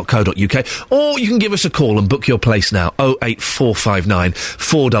 nick@bbc.co.uk, or you can give us a call and book your place now, 08459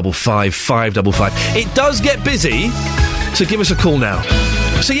 455 555. It does get busy, so give us a call now.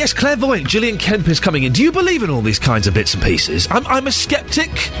 So yes, clairvoyant Gillian Kemp is coming in. Do you believe in all these kinds of bits and pieces? I'm a sceptic,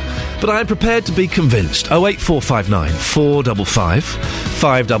 but I am prepared to be convinced. 08459 455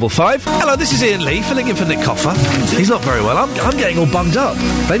 555. Hello, this is Iain Lee, filling in for Nick Coffer. He's not very well. I'm getting all bunged up.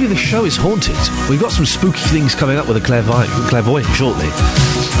 Maybe the show is haunted. We've got some spooky things coming up with a clairvoyant shortly.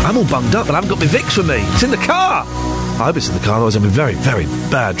 I'm all bunged up, but I haven't got my Vicks with me. It's in the car. I hope it's in the car, otherwise I'm in very, very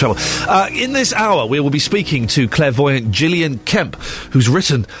bad trouble. In this hour, we will be speaking to clairvoyant Gillian Kemp, who's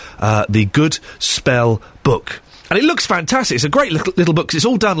written The Good Spell Book. And it looks fantastic. It's a great little book, 'cause it's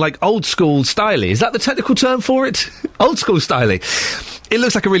all done like old-school styly. Is that the technical term for it? Old-school styly. It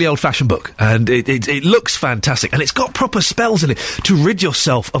looks like a really old-fashioned book, and it looks fantastic. And it's got proper spells in it to rid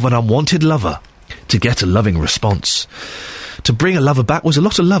yourself of an unwanted lover, to get a loving response. To bring a lover back was a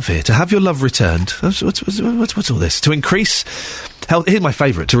lot of love here. To have your love returned. What's all this? To increase health. Here's my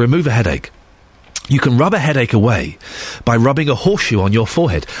favourite. To remove a headache. You can rub a headache away by rubbing a horseshoe on your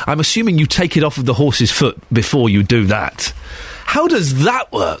forehead. I'm assuming you take it off of the horse's foot before you do that. How does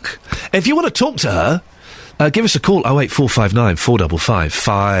that work? If you want to talk to her, give us a call, 08459 455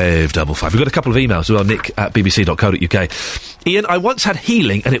 555. We've got a couple of emails as well, nick@bbc.co.uk. Iain, I once had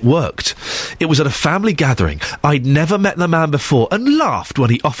healing and it worked. It was at a family gathering. I'd never met the man before and laughed when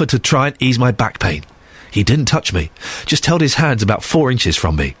he offered to try and ease my back pain. He didn't touch me, just held his hands about 4 inches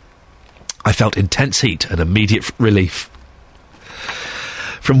from me. I felt intense heat and immediate relief.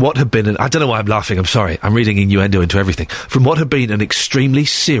 From what had been I don't know why I'm laughing, I'm sorry. I'm reading innuendo into everything. From what had been an extremely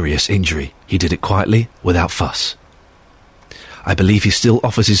serious injury, he did it quietly, without fuss. I believe he still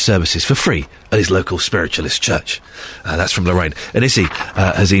offers his services for free at his local spiritualist church. That's from Lorraine. And Issy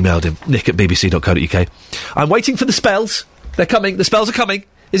has emailed him, nick@bbc.co.uk. I'm waiting for the spells. They're coming. The spells are coming.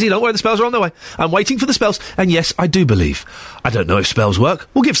 Izzy, don't worry, the spells are on their way. I'm waiting for the spells. And yes, I do believe. I don't know if spells work.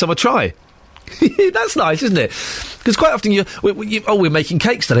 We'll give some a try. That's nice, isn't it? Because quite often we're making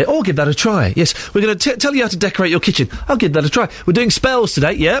cakes today. Oh, give that a try. Yes, we're going to tell you how to decorate your kitchen. I'll give that a try. We're doing spells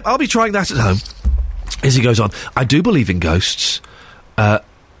today. Yeah, I'll be trying that at home. As he goes on, I do believe in ghosts.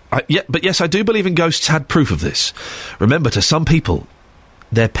 But yes, I do believe in ghosts. Had proof of this. Remember, to some people,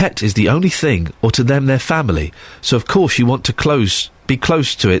 their pet is the only thing, or to them, their family. So of course you want to be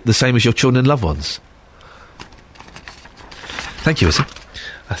close to it, the same as your children and loved ones. Thank you, Izzy.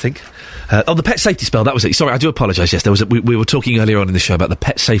 I think. The pet safety spell, that was it. Sorry, I do apologise. Yes, we were talking earlier on in the show about the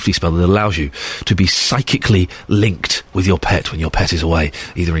pet safety spell that allows you to be psychically linked with your pet when your pet is away,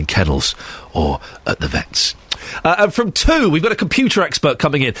 either in kennels or at the vets. And from 2, we've got a computer expert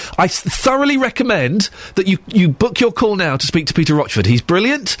coming in. I thoroughly recommend that you book your call now to speak to Peter Rochford. He's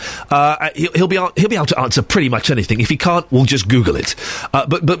brilliant. He'll be able to answer pretty much anything. If he can't, we'll just Google it.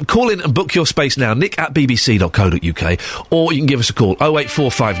 But call in and book your space now, nick@bbc.co.uk, or you can give us a call,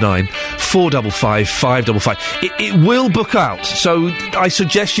 08459 455 555. It will book out, so I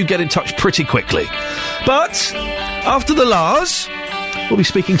suggest you get in touch pretty quickly. But after the Lars, we'll be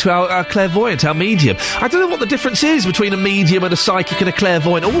speaking to our clairvoyant, our medium. I don't know what the difference is between a medium and a psychic and a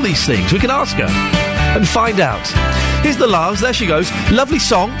clairvoyant. All these things. We can ask her and find out. Here's the Lars. There she goes. Lovely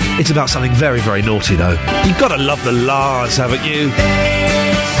song. It's about something very, very naughty, though. You've got to love the Lars, haven't you?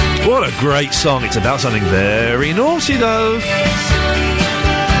 What a great song. It's about something very naughty, though.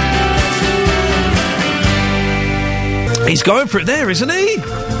 He's going for it there, isn't he?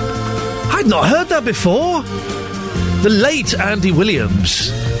 I'd not heard that before. The late Andy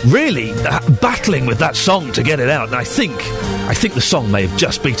Williams really battling with that song to get it out, and I think the song may have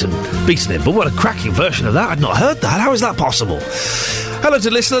just beaten him, but what a cracking version of that. I'd not heard that. How is that possible? Hello to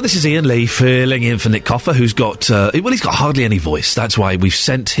the listener, this is Iain Lee filling in for Nick Coffer, who's got, he's got hardly any voice. That's why we've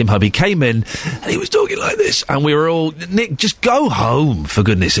sent him home. He came in and he was talking like this, and we were all, Nick, just go home, for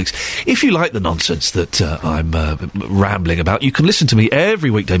goodness sakes. If you like the nonsense that I'm rambling about, you can listen to me every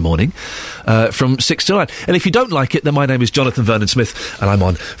weekday morning from 6 to 9. And if you don't like it, then my name is Jonathan Vernon Smith, and I'm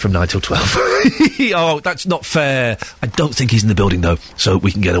on from 9 till 12. Oh, that's not fair. I don't think he's in the building, though, so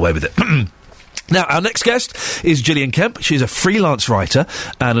we can get away with it. Now, our next guest is Gillian Kemp. She's a freelance writer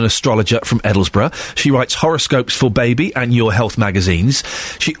and an astrologer from Edinburgh. She writes horoscopes for Baby and Your Health magazines.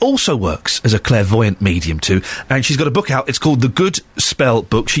 She also works as a clairvoyant medium too, and she's got a book out. It's called The Good Spell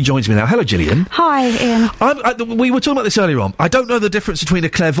Book. She joins me now. Hello, Gillian. Hi, Ian. We were talking about this earlier on. I don't know the difference between a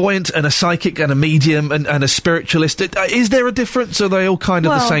clairvoyant and a psychic and a medium and a spiritualist. Is there a difference, or are they all kind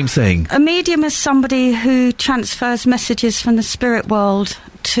of the same thing? A medium is somebody who transfers messages from the spirit world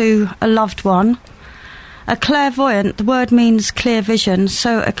to a loved one. A clairvoyant, the word means clear vision,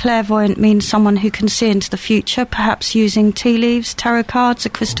 so a clairvoyant means someone who can see into the future, perhaps using tea leaves, tarot cards, a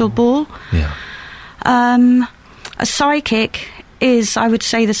crystal ball. Yeah. A psychic is, I would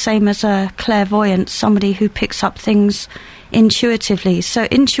say, the same as a clairvoyant, somebody who picks up things intuitively. So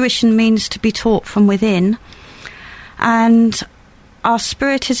intuition means to be taught from within, and our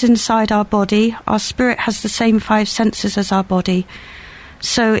spirit is inside our body. Our spirit has the same 5 senses as our body.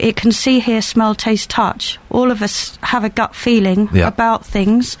 So it can see, hear, smell, taste, touch. All of us have a gut feeling about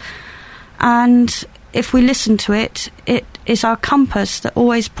things. And if we listen to it, it is our compass that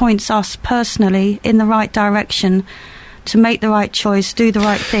always points us personally in the right direction to make the right choice, do the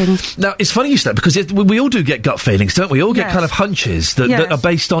right thing. Now, it's funny you say that, because we all do get gut feelings, don't we? All get kind of hunches that are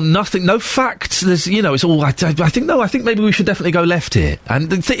based on nothing, no facts. There's, it's all, I think maybe we should definitely go left here.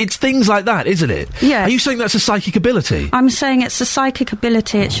 And it's things like that, isn't it? Yes. Are you saying that's a psychic ability? I'm saying it's a psychic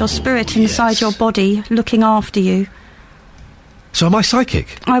ability. It's your spirit inside your body looking after you. So am I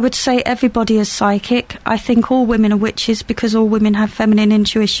psychic? I would say everybody is psychic. I think all women are witches because all women have feminine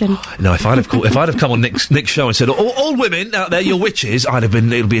intuition. No, if I'd have come on Nick's show and said, all women out there, you're witches,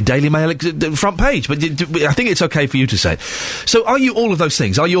 it'll be a Daily Mail front page. But I think it's okay for you to say. So are you all of those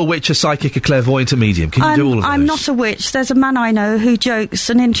things? Are you a witch, a psychic, a clairvoyant, a medium? Can you do all of those? I'm not a witch. There's a man I know who jokes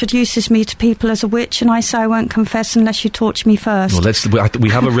and introduces me to people as a witch, and I say I won't confess unless you torture me first. Well, we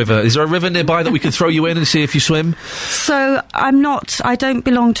have a river. Is there a river nearby that we can throw you in and see if you swim? So I don't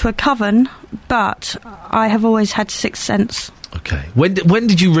belong to a coven, but I have always had sixth sense. Okay. When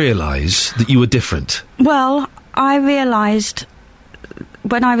did you realise that you were different? Well, I realised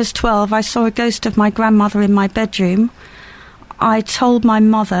when I was 12, I saw a ghost of my grandmother in my bedroom. I told my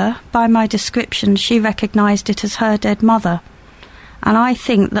mother, by my description, she recognised it as her dead mother. And I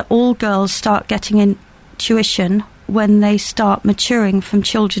think that all girls start getting intuition when they start maturing from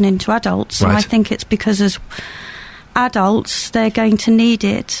children into adults. Right. And I think it's because as adults, they're going to need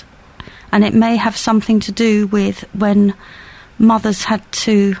it, and it may have something to do with when mothers had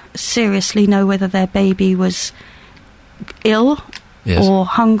to seriously know whether their baby was ill or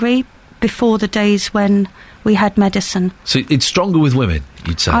hungry before the days when we had medicine. So it's stronger with women,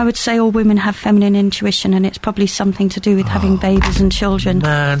 you'd say? I would say all women have feminine intuition, and it's probably something to do with having babies and children.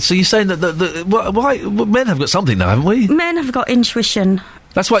 Man, so you're saying that why men have got something now, haven't we? Men have got intuition.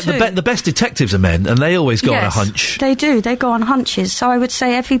 That's why the best detectives are men, and they always go on a hunch. They do. They go on hunches. So I would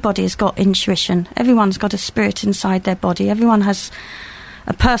say everybody's got intuition. Everyone's got a spirit inside their body. Everyone has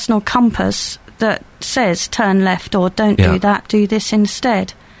a personal compass that says turn left or don't do that, do this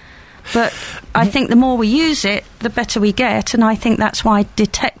instead. But I think the more we use it, the better we get, and I think that's why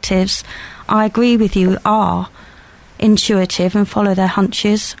detectives, I agree with you, are intuitive and follow their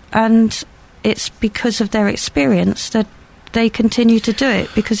hunches, and it's because of their experience that they continue to do it,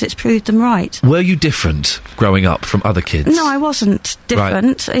 because it's proved them right. Were you different growing up from other kids? No, I wasn't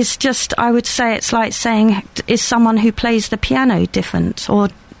different. Right. It's just, I would say it's like saying, is someone who plays the piano different, or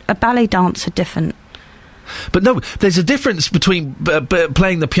a ballet dancer different? But no, there's a difference between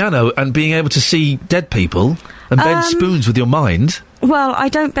playing the piano and being able to see dead people and bend spoons with your mind. Well, I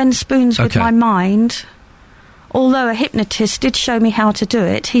don't bend spoons with my mind. Although a hypnotist did show me how to do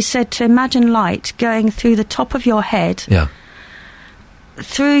it. He said to imagine light going through the top of your head,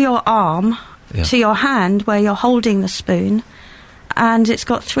 through your arm, to your hand where you're holding the spoon, and it's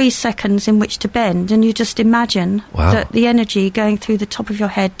got 3 seconds in which to bend, and you just imagine that the energy going through the top of your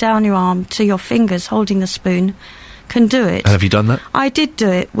head, down your arm, to your fingers holding the spoon, can do it. And have you done that? I did do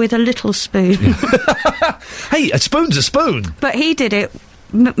it with a little spoon. Hey, a spoon's a spoon! But he did it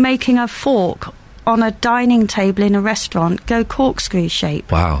making a fork on a dining table in a restaurant go corkscrew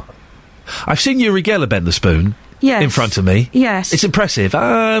shape. Wow. I've seen Uri Geller bend the spoon. Yes. In front of me. Yes. It's impressive.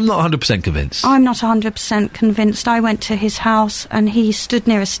 I'm not 100% convinced. I'm not 100% convinced. I went to his house and he stood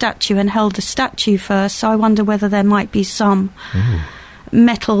near a statue and held the statue first, so I wonder whether there might be some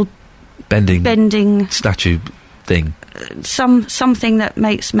metal bending statue thing. Something that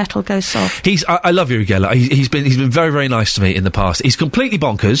makes metal go soft. I love Uri Geller. He's been very, very nice to me in the past. He's completely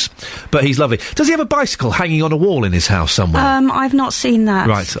bonkers, but he's lovely. Does he have a bicycle hanging on a wall in his house somewhere? I've not seen that.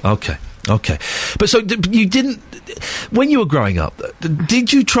 Right, okay. But so, you didn't... When you were growing up,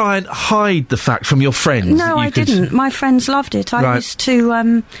 did you try and hide the fact from your friends? No, I didn't. My friends loved it. I used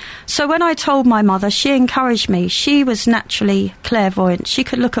to... so when I told my mother, she encouraged me. She was naturally clairvoyant. She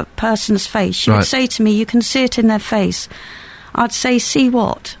could look at a person's face. She would say to me, you can see it in their face. I'd say, see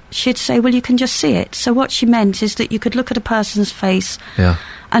what? She'd say, well, you can just see it. So what she meant is that you could look at a person's face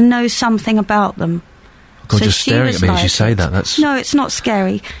and know something about them. God, so just staring at me as you say that. That's... No, it's not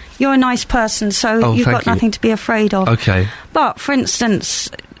scary. You're a nice person, so you've got nothing to be afraid of. Okay. But, for instance,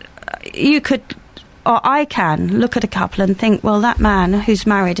 you could, or I can, look at a couple and think, well, that man who's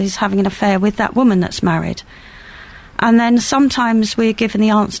married is having an affair with that woman that's married. And then sometimes we're given the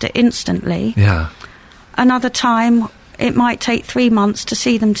answer instantly. Yeah. Another time, it might take 3 months to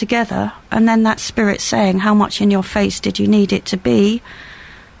see them together, and then that spirit's saying, how much in your face did you need it to be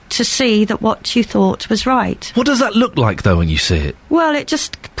to see that what you thought was right? What does that look like, though, when you see it? Well, it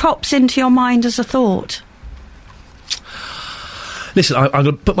just pops into your mind as a thought. Listen, I'm going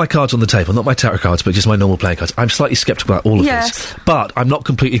to put my cards on the table, not my tarot cards, but just my normal playing cards. I'm slightly sceptical about all of this, but I'm not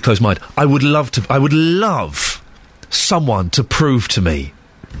completely closed-minded. I would love someone to prove to me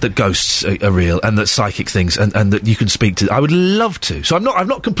that ghosts are real and that psychic things and that you can speak to. I would love to. So I'm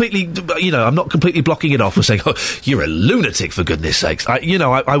not completely, I'm not completely blocking it off or saying, oh, you're a lunatic, for goodness sakes.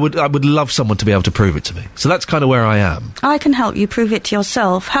 I would love someone to be able to prove it to me. So that's kind of where I am. I can help you prove it to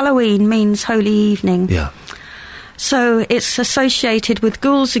yourself. Halloween means holy evening. Yeah. So it's associated with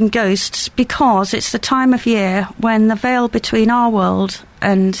ghouls and ghosts because it's the time of year when the veil between our world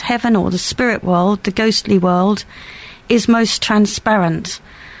and heaven, or the spirit world, the ghostly world, is most transparent.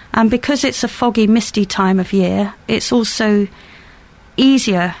 And because it's a foggy, misty time of year, it's also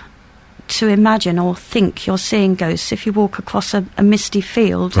easier to imagine or think you're seeing ghosts. If you walk across a misty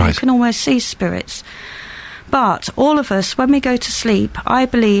field, you can almost see spirits. But all of us, when we go to sleep, I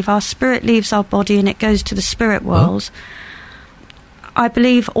believe our spirit leaves our body and it goes to the spirit world. I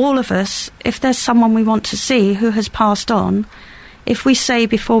believe all of us, if there's someone we want to see who has passed on, if we say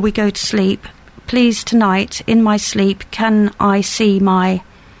before we go to sleep, please tonight, in my sleep, can I see my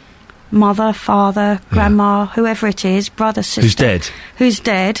mother, father, grandma, whoever it is, brother, sister... Who's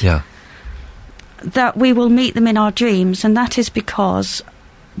dead. Yeah. That we will meet them in our dreams, and that is because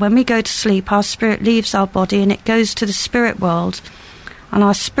when we go to sleep, our spirit leaves our body and it goes to the spirit world, and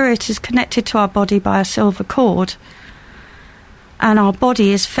our spirit is connected to our body by a silver cord, and our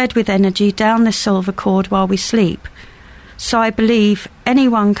body is fed with energy down this silver cord while we sleep. So I believe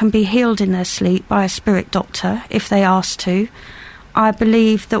anyone can be healed in their sleep by a spirit doctor, if they ask to. I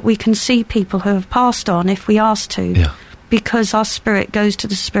believe that we can see people who have passed on if we ask to, because our spirit goes to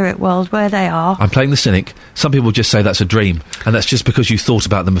the spirit world where they are. I'm playing the cynic. Some people just say that's a dream, and that's just because you thought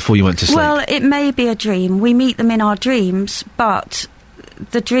about them before you went to sleep. Well, it may be a dream. We meet them in our dreams, but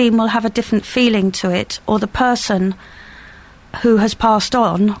the dream will have a different feeling to it, or the person who has passed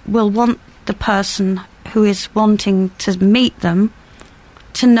on will want the person who is wanting to meet them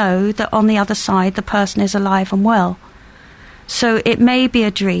to know that on the other side the person is alive and well. So it may be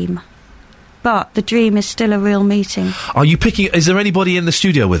a dream, but the dream is still a real meeting. Are you picking... Is there anybody in the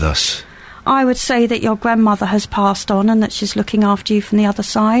studio with us? I would say that your grandmother has passed on and that she's looking after you from the other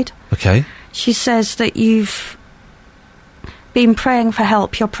side. Okay. She says that you've been praying for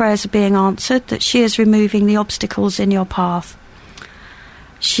help, your prayers are being answered, that she is removing the obstacles in your path.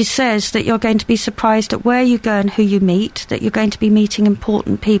 She says that you're going to be surprised at where you go and who you meet, that you're going to be meeting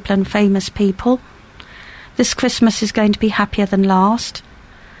important people and famous people. This Christmas is going to be happier than last.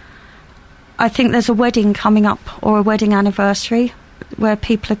 I think there's a wedding coming up, or a wedding anniversary, where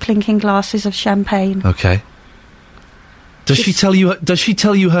people are clinking glasses of champagne. Okay. Does she tell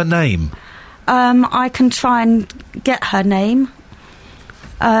you her name? I can try and get her name.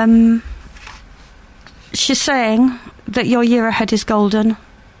 She's saying that your year ahead is golden.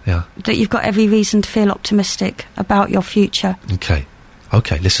 Yeah. That you've got every reason to feel optimistic about your future.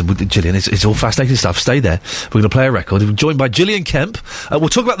 Okay, listen, Gillian, it's all fascinating stuff. Stay there. We're going to play a record. We're joined by Gillian Kemp. We'll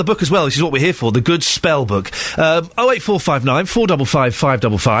talk about the book as well. This is what we're here for, the Good Spell book. 08459 455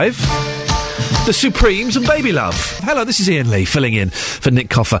 555. The Supremes and Baby Love. Hello, this is Iain Lee, filling in for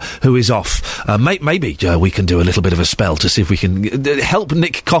Nick Coffer, who is off. Maybe we can do a little bit of a spell to see if we can help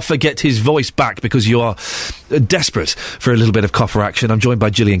Nick Coffer get his voice back, because you are desperate for a little bit of Coffer action. I'm joined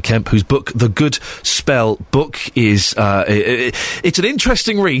by Gillian Kemp, whose book, The Good Spell Book, is... it's an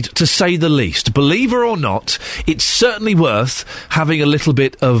interesting read, to say the least. Believe her or not, it's certainly worth having a little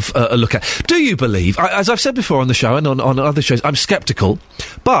bit of a look at. Do you believe, as I've said before on the show and on other shows, I'm sceptical,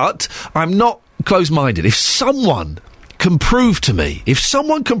 but I'm not close-minded. If someone can prove to me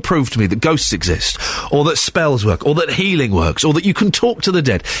that ghosts exist, or that spells work, or that healing works, or that you can talk to the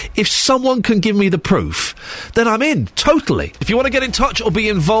dead, if someone can give me the proof, then I'm in, totally. If you want to get in touch or be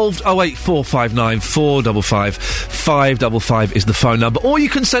involved, 08459 455 555 is the phone number, or you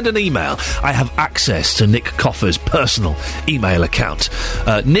can send an email. I have access to Nick Coffer's personal email account,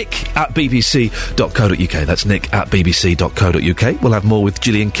 nick@bbc.co.uk. That's nick@bbc.co.uk. We'll have more with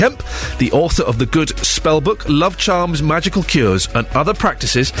Gillian Kemp, the author of The Good Spell Book, Love Charms, Magical Cures and Other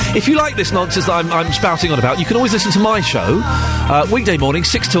Practices. If you like this nonsense that I'm spouting on about, you can always listen to my show, weekday morning,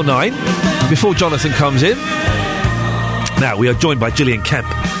 6 till 9, before Jonathan comes in. Now, we are joined by Gillian Kemp.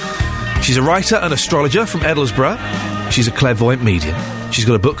 She's a writer and astrologer from Edlesborough. She's a clairvoyant medium. She's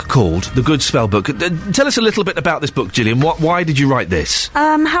got a book called The Good Spell Book. Tell us a little bit about this book, Gillian. Why did you write this?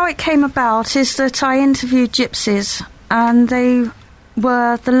 How it came about is that I interviewed gypsies, and they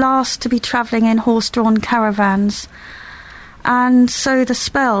were the last to be travelling in horse-drawn caravans. And so the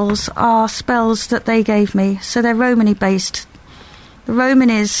spells are spells that they gave me. So they're Romany-based. The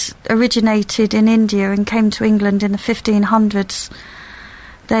Romanis originated in India and came to England in the 1500s.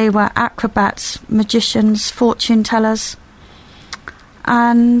 They were acrobats, magicians, fortune-tellers.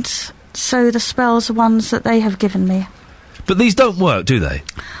 And so the spells are ones that they have given me. But these don't work, do they?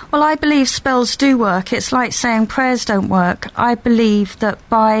 Well, I believe spells do work. It's like saying prayers don't work. I believe that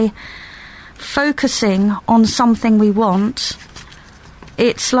by focusing on something we want,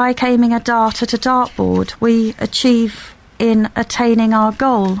 it's like aiming a dart at a dartboard. We achieve in attaining our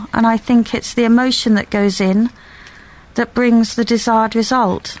goal, and I think it's the emotion that goes in that brings the desired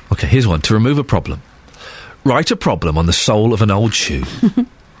result. OK, here's one. To remove a problem. Write a problem on the sole of an old shoe.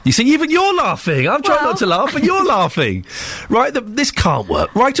 You see, even you're laughing. I'm trying not to laugh, but you're laughing. Right, this can't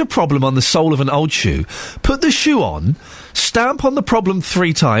work. Write a problem on the sole of an old shoe, put the shoe on, stamp on the problem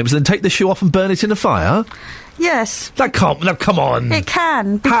 3 times, then take the shoe off and burn it in a fire? Yes. That can't... No, come on. It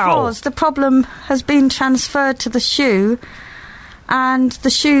can, because the problem has been transferred to the shoe, and the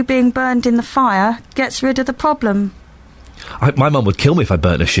shoe being burned in the fire gets rid of the problem. My mum would kill me if I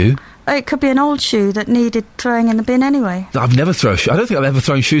burnt a shoe. It could be an old shoe that needed throwing in the bin anyway. I've never thrown a shoe. I don't think I've ever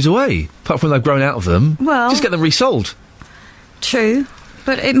thrown shoes away, apart from when I've grown out of them. Well... Just get them resold. True.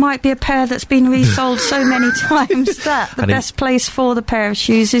 But it might be a pair that's been resold so many times that the best place for the pair of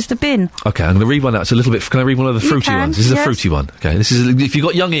shoes is the bin. OK, I'm going to read one out. It's a little bit... Can I read one of the fruity ones? This is yes. a fruity one. OK, this is... If you've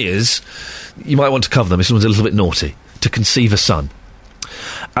got young ears, you might want to cover them. This one's a little bit naughty. To conceive a son.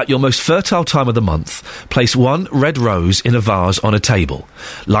 At your most fertile time of the month, place 1 red rose in a vase on a table.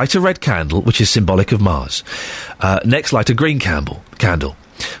 Light a red candle, which is symbolic of Mars. Next, light a green candle.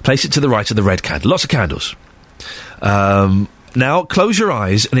 Place it to the right of the red candle. Lots of candles. Now, close your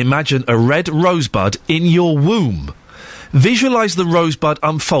eyes and imagine a red rosebud in your womb. Visualise the rosebud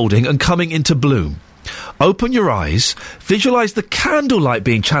unfolding and coming into bloom. Open your eyes, visualise the candlelight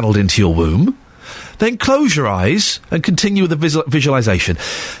being channelled into your womb. Then close your eyes and continue with the visualisation.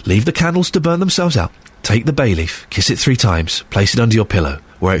 Leave the candles to burn themselves out. Take the bay leaf, kiss it 3 times, place it under your pillow,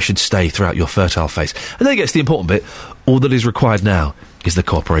 where it should stay throughout your fertile phase. And then it gets to the important bit. All that is required now is the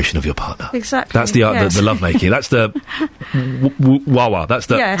cooperation of your partner. Exactly. That's the lovemaking. That's the wah-wah. That's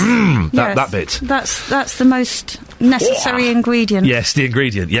the that bit. That's the most necessary ingredient. Yes, the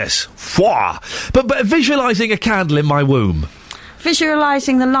ingredient. Yes. But visualising a candle in my womb.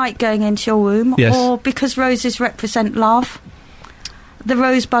 Visualising the light going into your womb, yes. Or because roses represent love, the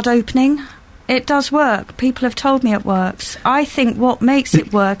rosebud opening. It does work. People have told me it works. I think what makes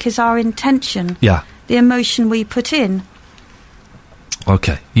it work is our intention. Yeah. The emotion we put in.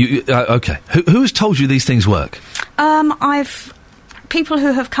 Okay. Okay. Who has told you these things work? People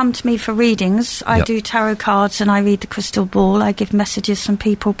who have come to me for readings. I do tarot cards and I read the crystal ball. I give messages from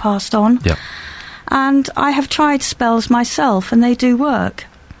people passed on. Yeah. And I have tried spells myself, and they do work.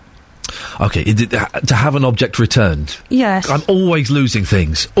 Okay, to have an object returned. Yes. I'm always losing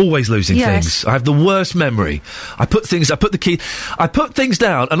things. Things. I have the worst memory. I put things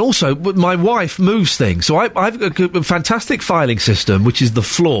down, and also my wife moves things. So I've got a fantastic filing system, which is the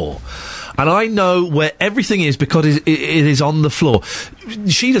floor. And I know where everything is because it is on the floor.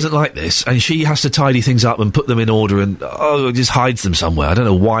 She doesn't like this, and she has to tidy things up and put them in order and, just hides them somewhere. I don't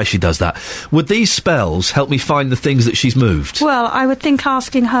know why she does that. Would these spells help me find the things that she's moved? Well, I would think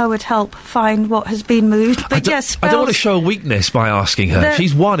asking her would help find what has been moved. But yes, I don't want to show a weakness by asking her.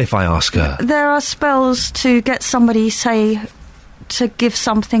 She's won if I ask her. There are spells to get somebody, say, to give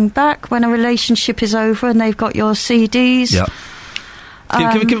something back when a relationship is over and they've got your CDs. Yeah.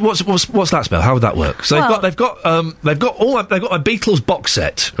 What's that spell? How would that work? So they've got my Beatles box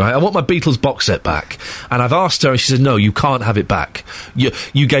set, right? I want my Beatles box set back, and I've asked her, and she said, "No, you can't have it back. You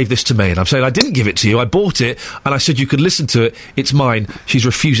gave this to me," and I'm saying, "I didn't give it to you. I bought it, and I said you could listen to it. It's mine." She's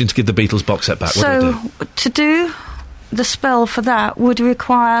refusing to give the Beatles box set back. What do I do? To do the spell for that would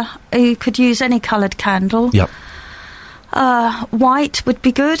require you could use any coloured candle. Yep. White would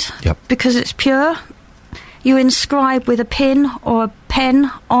be good. Yep. Because it's pure. You inscribe with a pin or a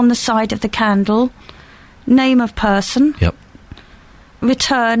pen on the side of the candle, name of person. Yep.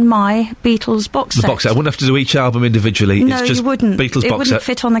 Return my Beatles box set. The box set. I wouldn't have to do each album individually. No, it's just you wouldn't. Beatles box set. It wouldn't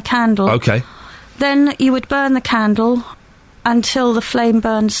fit on the candle. Okay. Then you would burn the candle until the flame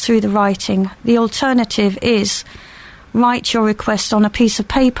burns through the writing. The alternative is write your request on a piece of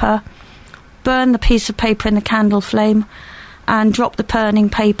paper, burn the piece of paper in the candle flame, and drop the burning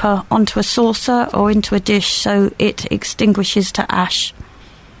paper onto a saucer or into a dish so it extinguishes to ash.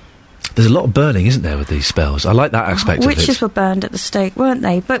 There's a lot of burning, isn't there, with these spells? I like that aspect of it. Witches were burned at the stake, weren't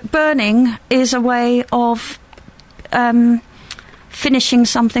they? But burning is a way of finishing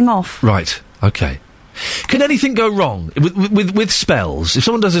something off. Right, okay. Can anything go wrong with spells? If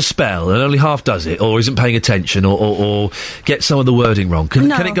someone does a spell and only half does it, or isn't paying attention, or gets some of the wording wrong,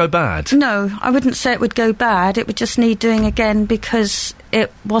 can it go bad? No, I wouldn't say it would go bad. It would just need doing again because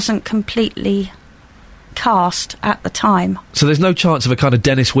it wasn't completely cast at the time. So there's no chance of a kind of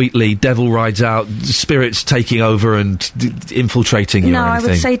Dennis Wheatley, devil rides out, spirits taking over and infiltrating you or anything? No,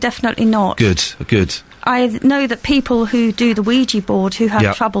 I would say definitely not. Good. I know that people who do the Ouija board who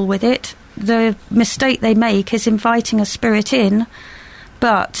have trouble with it, the mistake they make is inviting a spirit in,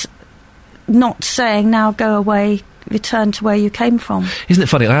 but not saying, now go away, return to where you came from. Isn't it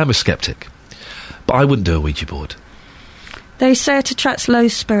funny? I am a sceptic, but I wouldn't do a Ouija board. They say it attracts low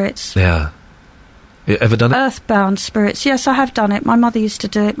spirits. Yeah. You ever done it? Earthbound spirits. Yes, I have done it. My mother used to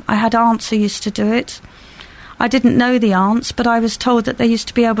do it. I had aunts who used to do it. I didn't know the aunts, but I was told that they used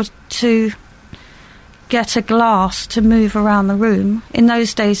to be able to get a glass to move around the room. In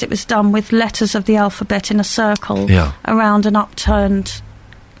those days it was done with letters of the alphabet in a circle around an upturned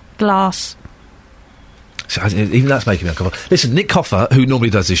glass. So even that's making me uncomfortable. Listen, Nick Coffer, who normally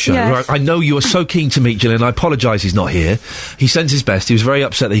does this show, yes. right, I know you are so keen to meet Gillian. I apologise he's not here. He sends his best. He was very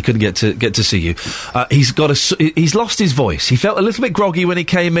upset that he couldn't get to see you. He's lost his voice. He felt a little bit groggy when he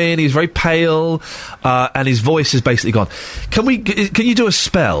came in. He was very pale, and his voice is basically gone. Can you do a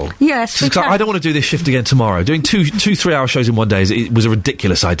spell? Yes, we can. I don't want to do this shift again tomorrow. Doing two 3-hour shows in one day it was a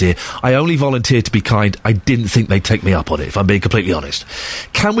ridiculous idea. I only volunteered to be kind. I didn't think they'd take me up on it, if I'm being completely honest.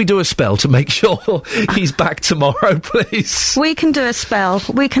 Can we do a spell to make sure he's back tomorrow, please? We can do a spell.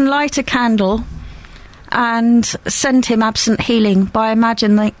 We can light a candle and send him absent healing by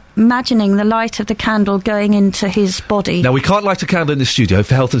imagining the light of the candle going into his body. Now, we can't light a candle in the studio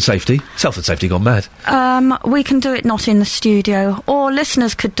for health and safety. Health and safety gone mad. We can do it not in the studio, or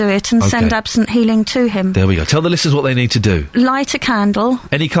listeners could do it and send absent healing to him. There we go. Tell the listeners what they need to do. Light a candle.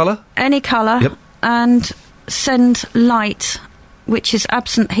 Any colour? Any colour. Yep. And send light, which is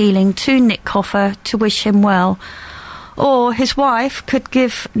absent healing, to Nick Coffer to wish him well. Or his wife could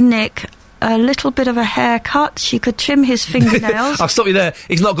give Nick a little bit of a haircut. She could trim his fingernails. I'll stop you there.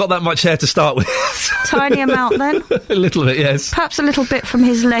 He's not got that much hair to start with. Tiny amount then. A little bit, yes. Perhaps a little bit from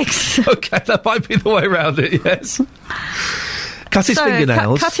his legs. OK, that might be the way around it, yes. Cut his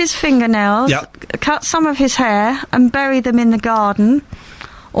fingernails. Cut his fingernails. Yep. Cut some of his hair and bury them in the garden.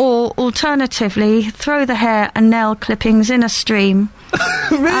 Or, alternatively, throw the hair and nail clippings in a stream.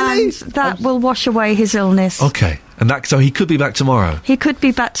 Really? And that will wash away his illness. OK. And so he could be back tomorrow? He could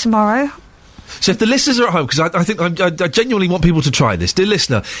be back tomorrow. So if the listeners are at home, because I think I genuinely want people to try this. Dear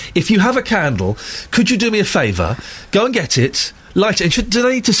listener, if you have a candle, could you do me a favour? Go and get it, light it. Do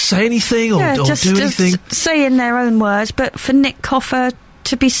they need to say anything or do anything? Just say in their own words, but for Nick Coffer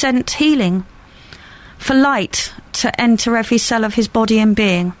to be sent healing. For light to enter every cell of his body and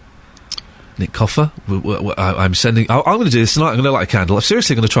being. Nick Coffer, I'm sending... I'm going to do this tonight. I'm going to light a candle. I'm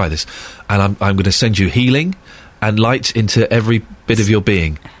seriously going to try this. And I'm going to send you healing and light into every bit of your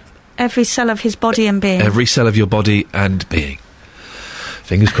being. Every cell of his body and being. Every cell of your body and being.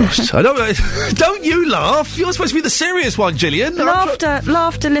 Fingers crossed. Don't you laugh. You're supposed to be the serious one, Gillian.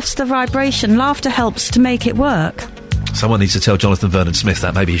 Laughter lifts the vibration. Laughter helps to make it work. Someone needs to tell Jonathan Vernon Smith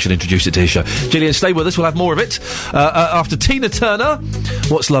that. Maybe he should introduce it to his show. Gillian, stay with us. We'll have more of it. After Tina Turner,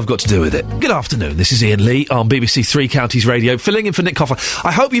 what's love got to do with it? Good afternoon. This is Iain Lee on BBC Three Counties Radio, filling in for Nick Coffer.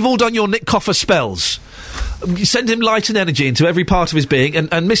 I hope you've all done your Nick Coffer spells. Send him light and energy into every part of his being. And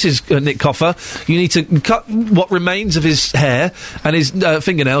Mrs. Nick Coffer, you need to cut what remains of his hair and his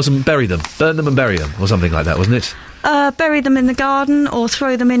fingernails and bury them. Burn them and bury them, or something like that, wasn't it? Bury them in the garden or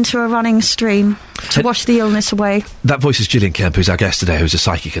throw them into a running stream to wash the illness away. That voice is Gillian Kemp, who's our guest today, who's a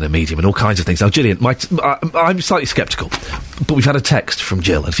psychic and a medium and all kinds of things. Now, Gillian, I'm slightly sceptical, but we've had a text from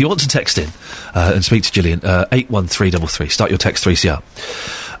Jill. And if you want to text in and speak to Gillian, 81333, start your text 3CR.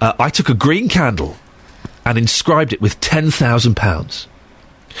 I took a green candle and inscribed it with £10,000.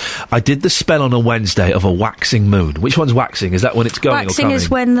 I did the spell on a Wednesday of a waxing moon. Which one's waxing? Is that when it's going waxing or coming? Waxing is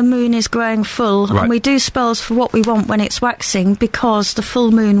when the moon is growing full. Right. And we do spells for what we want when it's waxing because the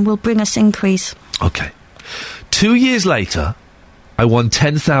full moon will bring us increase. OK. 2 years later, I won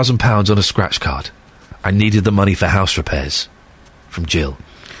 £10,000 on a scratch card. I needed the money for house repairs. From Jill.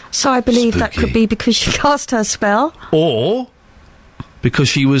 So I believe that could be because she cast her spell. Or because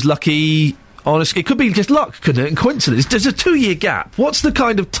she was lucky... Honestly, it could be just luck, couldn't it? And coincidence. There's a 2-year gap. What's the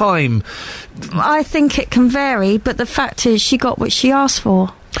kind of time? I think it can vary, but the fact is she got what she asked for.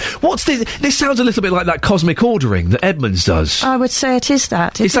 What's this? This sounds a little bit like that cosmic ordering that Edmonds does. I would say it is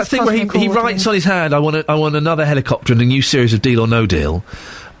that. It's that thing where he writes on his hand, I want another helicopter and a new series of Deal or No Deal.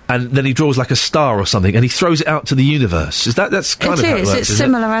 And then he draws like a star or something, and he throws it out to the universe. That's kind of how it works, It's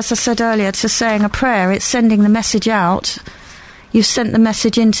similar, as I said earlier, to saying a prayer. It's sending the message out. You've sent the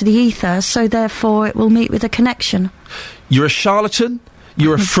message into the ether, so therefore it will meet with a connection. You're a charlatan.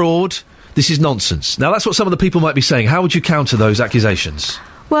 You're a fraud. This is nonsense. Now, that's what some of the people might be saying. How would you counter those accusations?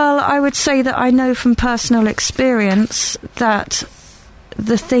 Well, I would say that I know from personal experience that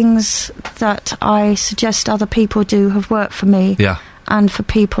the things that I suggest other people do have worked for me. Yeah. And for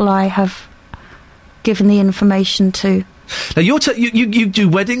people I have given the information to. Now, you do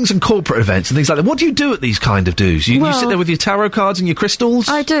weddings and corporate events and things like that. What do you do at these kind of do's? You sit there with your tarot cards and your crystals?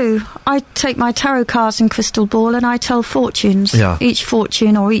 I do. I take my tarot cards and crystal ball and I tell fortunes. Yeah. Each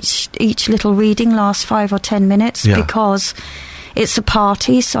fortune or each little reading lasts 5 or 10 minutes because it's a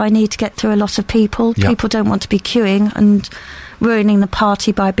party, so I need to get through a lot of people. Yeah. People don't want to be queuing and ruining the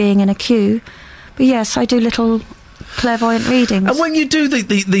party by being in a queue. But yes, I do little clairvoyant readings. And when you do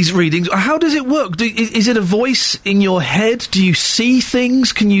these readings, how does it work? Is it a voice in your head? Do you see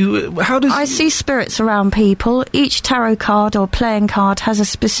things? I see spirits around people. Each tarot card or playing card has a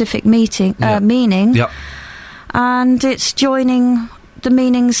specific meaning. Yep. And it's joining the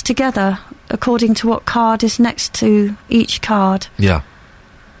meanings together according to what card is next to each card. Yeah.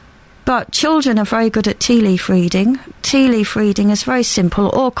 But children are very good at tea leaf reading. Tea leaf reading is very simple,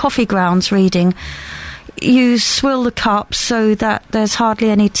 or coffee grounds reading. You swill the cup so that there's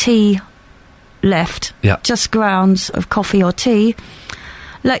hardly any tea left, just grounds of coffee or tea.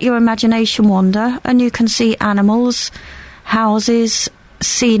 Let your imagination wander, and you can see animals, houses,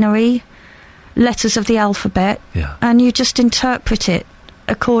 scenery, letters of the alphabet, and you just interpret it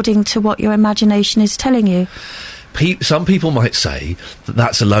according to what your imagination is telling you. Some people might say that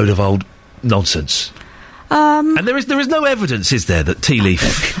that's a load of old nonsense. And there is no evidence, is there, that tea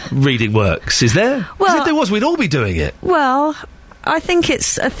leaf reading works, is there? Well, if there was, we'd all be doing it. Well, I think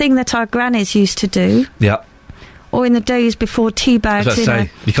it's a thing that our grannies used to do. Yeah. Or in the days before tea bags you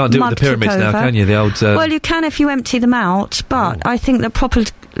can't do it with the pyramids now, can you? The old. Well, you can if you empty them out, but I think the proper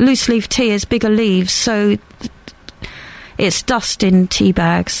loose leaf tea is bigger leaves, so it's dust in tea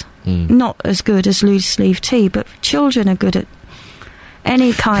bags. Not as good as loose leaf tea, but children are good at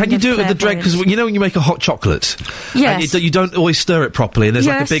any kind of. Can you do it with the dread? Because when you make a hot chocolate, yes, and you don't always stir it properly, and there's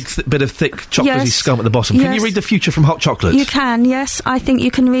like a big bit of thick chocolatey scum at the bottom. Can you read the future from hot chocolate? You can, yes. I think you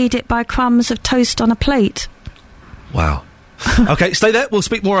can read it by crumbs of toast on a plate. Wow. OK, stay there. We'll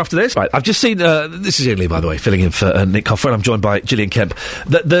speak more after this. Right, I've just seen... this is Iain Lee, by the way, filling in for Nick Coffer, and I'm joined by Gillian Kemp.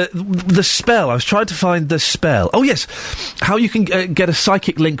 The spell, I was trying to find the spell. Oh, yes. How you can get a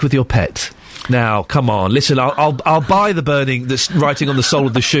psychic link with your pet. Now, come on, listen, I'll buy the burning, that's writing on the sole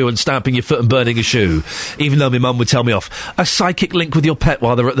of the shoe and stamping your foot and burning a shoe, even though my mum would tell me off. A psychic link with your pet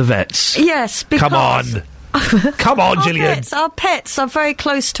while they're at the vets. Yes, because... Come on. Come on, Gillian. Our pets are very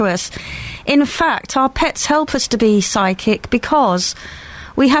close to us. In fact, our pets help us to be psychic because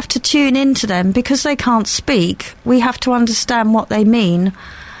we have to tune into them because they can't speak. We have to understand what they mean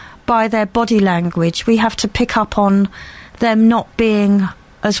by their body language. We have to pick up on them not being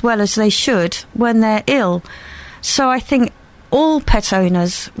as well as they should when they're ill. So I think all pet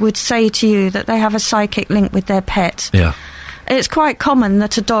owners would say to you that they have a psychic link with their pet. Yeah. It's quite common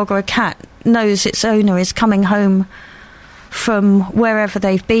that a dog or a cat knows its owner is coming home from wherever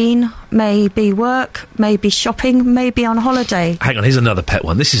they've been, maybe work, maybe shopping, maybe on holiday. Hang on, here's another pet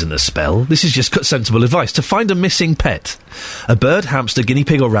one. This isn't a spell. This is just sensible advice. To find a missing pet, a bird, hamster, guinea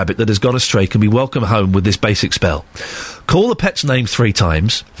pig or rabbit that has gone astray can be welcome home with this basic spell. Call the pet's name 3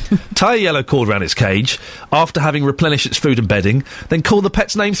 times, tie a yellow cord around its cage, after having replenished its food and bedding, then call the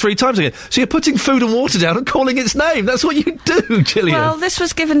pet's name 3 times again. So you're putting food and water down and calling its name. That's what you do, Gillian. Well, this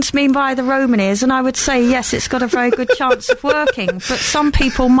was given to me by the Romaneers, and I would say, yes, it's got a very good chance of working, but some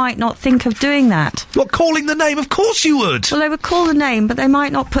people might not think of doing that. What, calling the name? Of course you would. Well, they would call the name, but they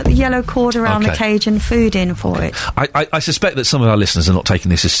might not put the yellow cord around the cage and food in for it. I suspect that some of our listeners are not taking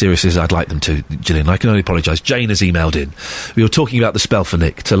this as seriously as I'd like them to, Gillian. I can only apologise. Jane has emailed in. We were talking about the spell for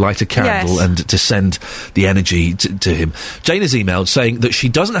Nick, to light a candle and to send the energy to him. Jane has emailed saying that she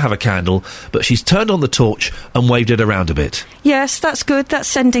doesn't have a candle, but she's turned on the torch and waved it around a bit. Yes, that's good. That's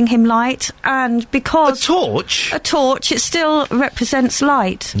sending him light. And because... A torch? A torch, it still represents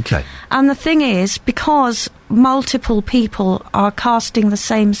light. Okay. And the thing is, because multiple people are casting the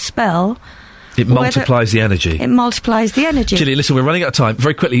same spell... It multiplies the energy. It multiplies the energy. Gillian, listen, we're running out of time.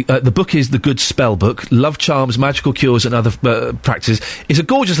 Very quickly, the book is The Good Spell Book. Love Charms, Magical Cures and Other Practices. It's a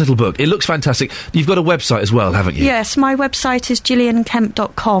gorgeous little book. It looks fantastic. You've got a website as well, haven't you? Yes, my website is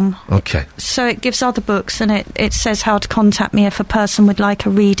gilliankemp.com. Okay. So it gives other books, and it says how to contact me if a person would like a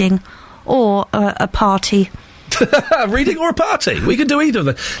reading or a party. A reading or a party? We can do either of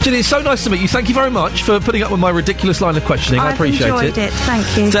them. Gillian, it's so nice to meet you. Thank you very much for putting up with my ridiculous line of questioning. I appreciate it. I've enjoyed it.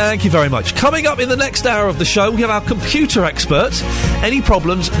 Thank you. Thank you very much. Coming up in the next hour of the show, we have our computer expert. Any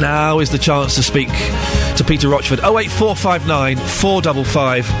problems? Now is the chance to speak to Peter Rochford. 08459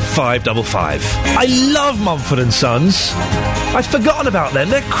 455 555. I love Mumford & Sons. I'd forgotten about them.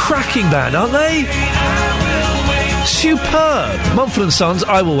 They're a cracking band, aren't they? Superb. Mumford & Sons,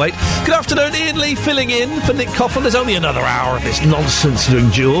 I will wait. Good afternoon, Iain Lee filling in for Nick Coffer. There's only another hour of this nonsense to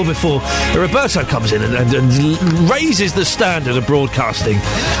endure before Roberto comes in and raises the standard of broadcasting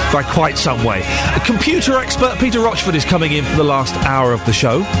by quite some way. A computer expert, Peter Rochford, is coming in for the last hour of the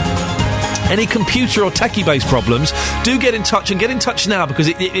show. Any computer or techie-based problems, do get in touch, and get in touch now because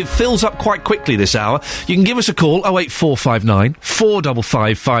it fills up quite quickly this hour. You can give us a call, 08459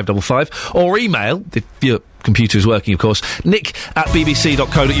 455 555, or email, if your computer is working, of course,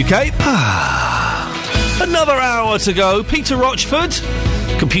 nick@bbc.co.uk. Another hour to go. Peter Rochford,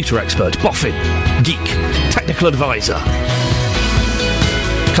 computer expert, boffin, geek, technical advisor.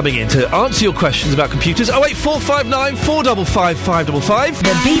 Coming in to answer your questions about computers. 08459 455 555. The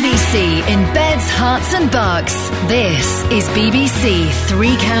BBC in beds, hearts and bucks. This is BBC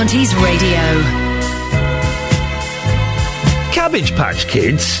Three Counties Radio. Cabbage Patch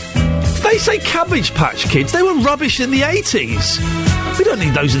Kids? They say Cabbage Patch Kids. They were rubbish in the 80s. We don't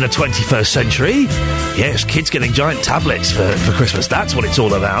need those in the 21st century. Yes, kids getting giant tablets for Christmas. That's what it's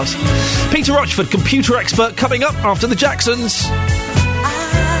all about. Peter Rochford, computer expert, coming up after the Jacksons.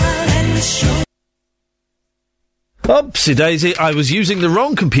 Oopsie daisy, I was using the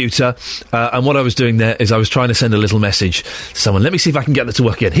wrong computer, and what I was doing there is I was trying to send a little message to someone. Let me see if I can get that to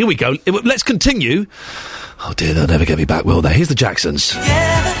work again. Here we go. Let's continue. Oh dear, they'll never get me back, will they? Here's the Jacksons.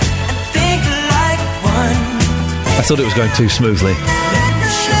 I thought it was going too smoothly.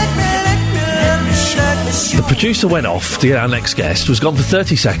 The producer went off to get our next guest, was gone for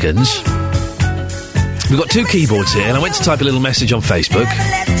 30 seconds. We've got 2 keyboards here, and I went to type a little message on Facebook.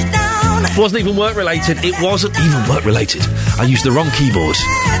 Wasn't even work-related. It wasn't even work-related. I used the wrong keyboard.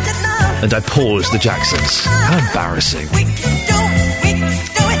 And I paused the Jacksons. How embarrassing.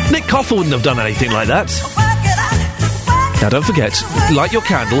 Nick Coffer wouldn't have done anything like that. Now, don't forget, light your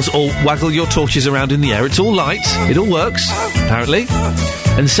candles or waggle your torches around in the air. It's all light. It all works, apparently.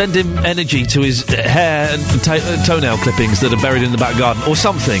 And send him energy to his hair and toenail clippings that are buried in the back garden. Or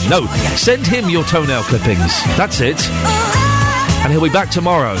something. No, send him your toenail clippings. That's it. And he'll be back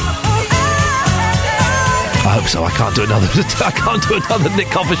tomorrow. I hope so. I can't do another Nick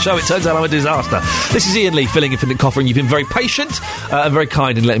Coffer show. It turns out I'm a disaster. This is Iain Lee filling in for Nick Coffer, and you've been very patient and very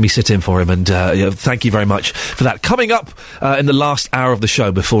kind in letting me sit in for him, and thank you very much for that. Coming up in the last hour of the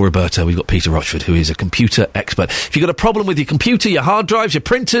show before Roberto, we've got Peter Rochford, who is a computer expert. If you've got a problem with your computer, your hard drives, your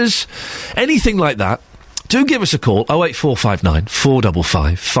printers, anything like that, do give us a call, 08459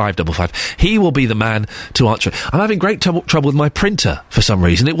 455 555. He will be the man to answer it. I'm having great trouble with my printer for some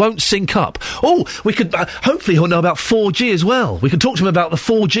reason. It won't sync up. Oh, we could... hopefully he'll know about 4G as well. We can talk to him about the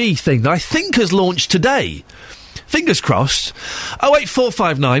 4G thing that I think has launched today. fingers crossed.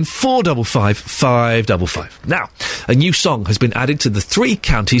 08459 455 555. Now, a new song has been added to the Three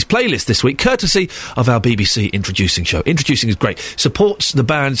Counties playlist this week, courtesy of our BBC Introducing show. Introducing is great. Supports the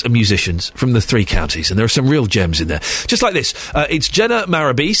bands and musicians from the Three Counties, and there are some real gems in there. Just like this. It's Jenna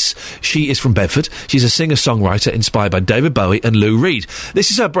Marabise. She is from Bedford. She's a singer-songwriter inspired by David Bowie and Lou Reed.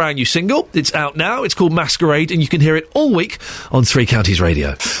 This is her brand new single. It's out now. It's called Masquerade, and you can hear it all week on Three Counties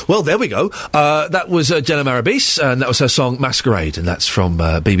Radio. Well, there we go. That was Jenna Marabise, and that was her song Masquerade, and that's from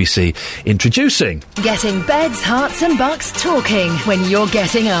BBC Introducing. Getting beds, hearts and bucks talking when you're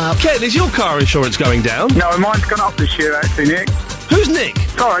getting up. Ken, is your car insurance going down? No, mine's gone up this year, actually, Nick. Who's Nick?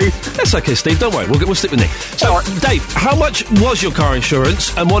 Sorry. That's okay, Steve. Don't worry. We'll stick with Nick. So, Dave, how much was your car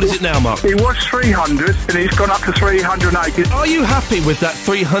insurance, and what is it now, Mark? It was 300, and it's gone up to 380. Are you happy with that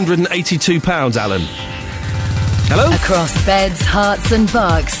 £382, Alan? Hello? Across beds, hearts and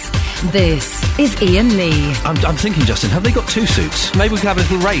bucks. This is Iain Lee. I'm thinking, Justin, have they got two suits? Maybe we could have a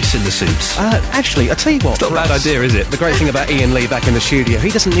little race in the suits. Actually, I'll tell you what. It's not a bad idea, is it? The great thing about Iain Lee back in the studio, he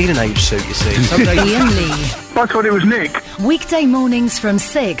doesn't need an age suit, you see. Iain Lee. I thought it was Nick. Weekday mornings from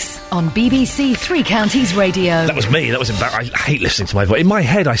 6 on BBC Three Counties Radio. That was me. That was embarrassing. I hate listening to my voice. In my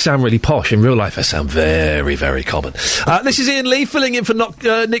head, I sound really posh. In real life, I sound very, very common. This is Iain Lee, filling in for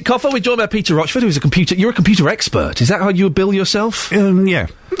Nick Coffer. We're joined by Peter Rochford, who's you're a computer expert. Is that how you bill yourself? Yeah.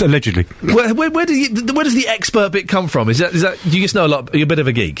 Allegedly. Where does the expert bit come from? Is that do you just know a lot? You're a bit of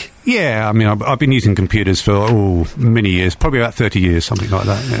a geek. Yeah, I mean, I've been using computers for many years, probably about 30 years, something like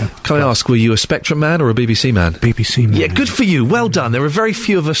that. Yeah. Can I ask, were you a Spectrum man or a BBC man? BBC man. Yeah, good for you. Well done. There are very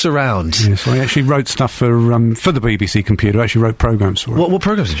few of us around. Yes, I actually wrote stuff for the BBC computer. I actually wrote programs for it. What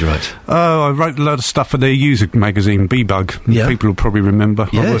programs did you write? I wrote a lot of stuff for their user magazine, Bebug. Yeah. People will probably remember.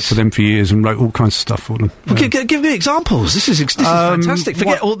 Yes. I worked for them for years and wrote all kinds of stuff for them. Well, give me examples. This is fantastic.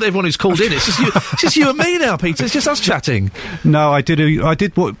 Forget everyone who's called in. It's just you and me now, Peter. It's just us chatting. No, I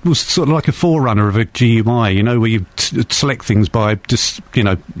did what was sort of like a forerunner of a GUI, where you select things by just,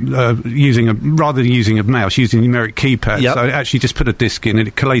 rather than using a mouse, using a numeric keypad. Yep. So I actually just put a disk in and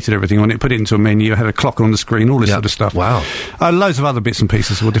it collated everything on it, put it into a menu, had a clock on the screen, all this sort of stuff. Wow. Loads of other bits and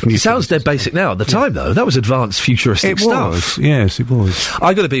pieces. It sounds dead basic now. At the time, though, that was advanced futuristic stuff. Yes, it was.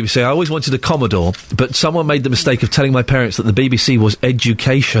 I got a BBC. I always wanted a Commodore, but someone made the mistake of telling my parents that the BBC was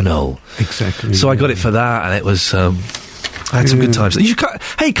educational. Exactly. So I got it for that, and it was... I had some good times.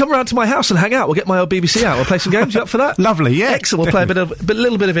 Hey, come round to my house and hang out. We'll get my old BBC out. We'll play some games. You up for that? Lovely, yeah. Excellent. We'll play a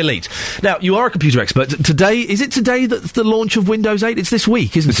little bit of Elite. Now, you are a computer expert. Is it today that's the launch of Windows 8? It's this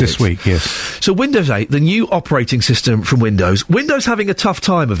week, isn't it? It's this week, yes. So Windows 8, the new operating system from Windows. Windows having a tough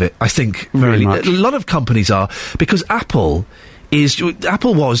time of it, I think, really. Very much. A lot of companies are, because Apple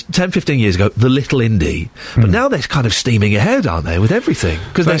was 10, 15 years ago the little indie, but now they're kind of steaming ahead, aren't they, with everything,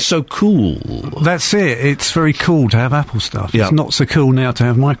 because they're so cool. That's it. It's very cool to have Apple stuff. Yeah. It's not so cool now to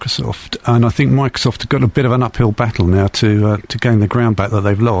have Microsoft, and I think Microsoft have got a bit of an uphill battle now to gain the ground back that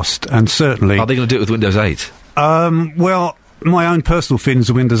they've lost, and certainly... Are they going to do it with Windows 8? Well... My own personal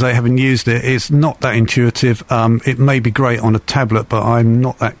feelings of Windows 8, having used it, is not that intuitive. It may be great on a tablet, but I'm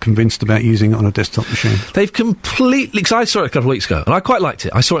not that convinced about using it on a desktop machine. They've completely... Because I saw it a couple of weeks ago, and I quite liked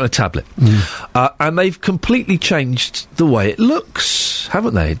it. I saw it on a tablet. And they've completely changed the way it looks,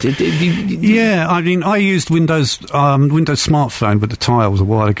 haven't they? Yeah, I mean, I used Windows smartphone with the tiles a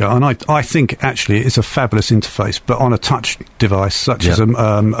while ago, and I think, actually, it's a fabulous interface, but on a touch device, such as a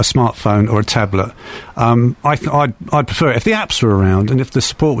smartphone or a tablet, I'd prefer it. If the apps were around and if the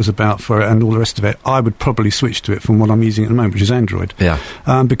support was about for it and all the rest of it, I would probably switch to it from what I'm using at the moment, which is Android. Yeah.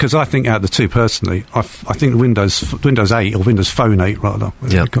 Because I think out of the two, personally, I think Windows 8, or Windows Phone 8, rather,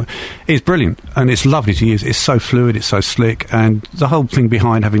 is brilliant, and it's lovely to use. It's so fluid, it's so slick, and the whole thing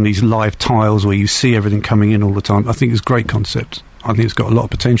behind having these live tiles where you see everything coming in all the time, I think is a great concept. I think it's got a lot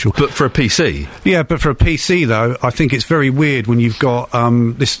of potential. But for a PC? Yeah, but for a PC, though, I think it's very weird when you've got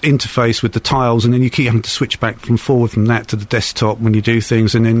this interface with the tiles, and then you keep having to switch back from that to the desktop when you do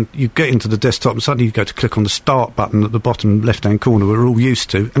things, and then you get into the desktop, and suddenly you go to click on the start button at the bottom left-hand corner we're all used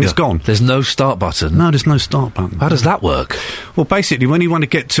to, and it's gone. There's no start button? No, there's no start button. How does that work? Well, basically, when you want to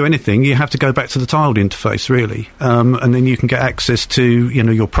get to anything, you have to go back to the tiled interface, really, and then you can get access to,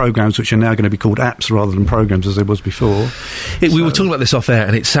 your programs, which are now going to be called apps rather than programs, as they was before. We were talking about this off air,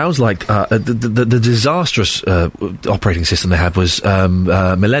 and it sounds like the disastrous operating system they had was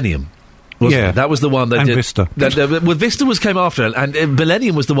Millennium. Yeah, that was the one that and did Vista. Vista came after it, and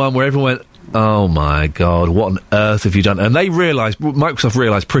Millennium was the one where everyone went, "Oh my God, what on earth have you done?" And Microsoft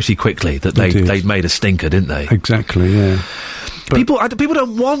realised pretty quickly that they'd made a stinker, didn't they? Exactly, yeah. People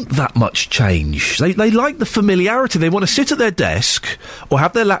don't want that much change. They like the familiarity. They want to sit at their desk or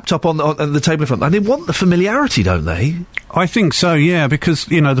have their laptop on the table in front, and they want the familiarity, don't they? I think so, yeah, because,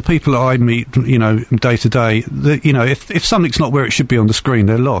 the people that I meet, day to day, if something's not where it should be on the screen,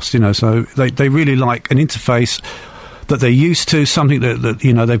 they're lost, so they really like an interface that they're used to, something that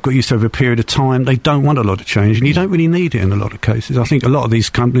they've got used to over a period of time. They don't want a lot of change, and you don't really need it in a lot of cases. I think a lot of these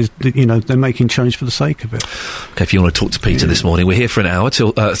companies, they're making change for the sake of it. Okay, if you want to talk to Peter this morning, we're here for an hour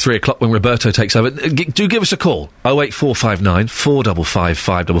till 3 o'clock when Roberto takes over. Do give us a call, 08459 455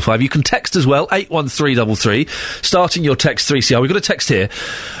 555. You can text as well, 81333, starting your text 3CR. We've got a text here.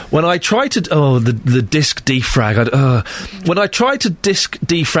 When I try to... the disk defrag. When I try to disk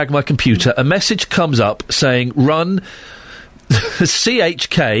defrag my computer, a message comes up saying, run...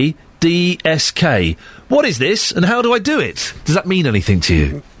 CHK DSK. What is this, and how do I do it? Does that mean anything to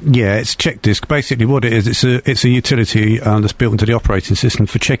you? Yeah, it's check disk. Basically, what it is, it's a utility that's built into the operating system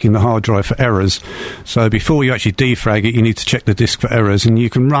for checking the hard drive for errors. So before you actually defrag it, you need to check the disk for errors, and you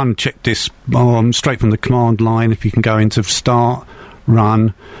can run check disk straight from the command line. If you can go into start,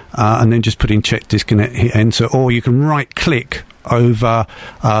 run, and then just put in check disk and hit enter, or you can right click over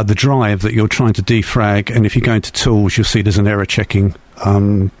the drive that you're trying to defrag, and if you go into tools, you'll see there's an error checking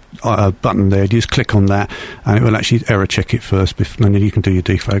button there. You just click on that and it will actually error check it first, and then you can do your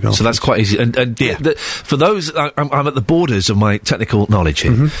defrag after. So that's quite easy. And yeah. For those, I'm at the borders of my technical knowledge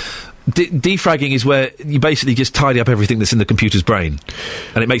here. Defragging is where you basically just tidy up everything that's in the computer's brain,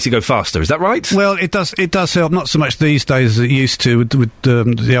 and it makes it go faster. Is that right? Well, it does help. Not so much these days as it used to with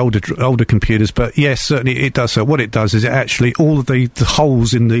the older computers, but yes, certainly it does help. What it does is it actually all of the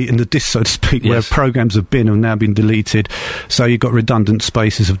holes in the disk, so to speak, where programs have now been deleted. So you've got redundant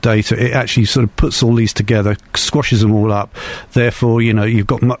spaces of data. It actually sort of puts all these together, squashes them all up. Therefore, you've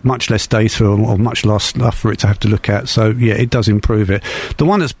got much less data or much less stuff for it to have to look at. So yeah, it does improve it. The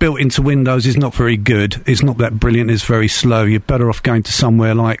one that's built into Windows is not very good. It's not that brilliant. It's very slow. You're better off going to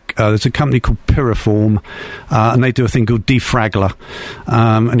somewhere like there's a company called Piriform, and they do a thing called Defraggler.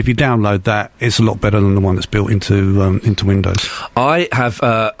 And if you download that, it's a lot better than the one that's built into Windows. I have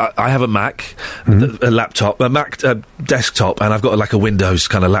a Mac, a laptop, a Mac desktop, and I've got like a Windows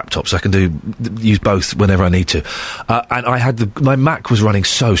kind of laptop, so I can use both whenever I need to. And I had my Mac was running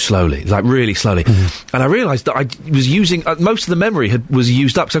so slowly, like really slowly, and I realised that I was using most of the memory was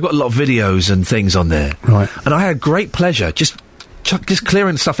used up, because I've got a lot of videos and things on there, right? And I had great pleasure just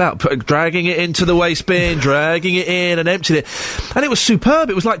clearing stuff out, dragging it into the waste bin, dragging it in and emptying it. And it was superb.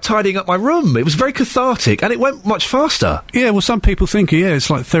 It was like tidying up my room. It was very cathartic, and it went much faster. Yeah, well, some people think,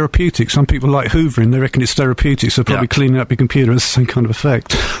 it's like therapeutic. Some people like hoovering. They reckon it's therapeutic, so probably cleaning up your computer has the same kind of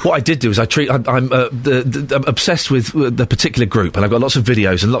effect. What I did do is I'm obsessed with the particular group, and I've got lots of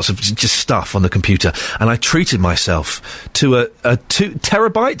videos and lots of just stuff on the computer, and I treated myself to a 2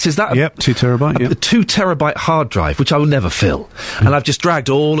 terabytes, is that? Yep, 2 terabyte, a 2 terabyte hard drive, which I will never fill. And I've just dragged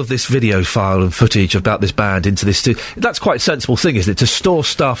all of this video file and footage about this band into this. That's quite a sensible thing, isn't it? To store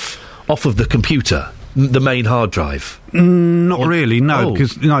stuff off of the computer, the main hard drive. Not really, no,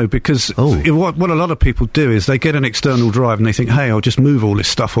 because what a lot of people do is they get an external drive and they think, hey, I'll just move all this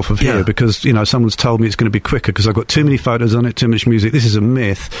stuff off of here because, someone's told me it's going to be quicker because I've got too many photos on it, too much music. This is a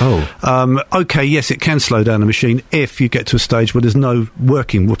myth. Okay, yes, it can slow down the machine if you get to a stage where there's no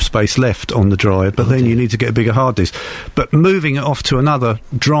working space left on the drive, but then you need to get a bigger hard disk. But moving it off to another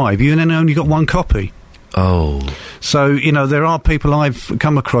drive, you then only got one copy. So, there are people I've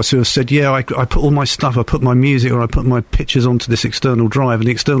come across who have said, I put all my stuff, I put my music or I put my pictures onto this external drive, and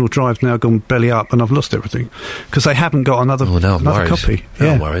the external drive's now gone belly up and I've lost everything because they haven't got another copy.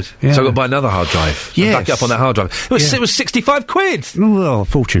 I'm worried. Yeah. So I've got to buy another hard drive. Yes. Back it up on that hard drive. It was £65. Well, a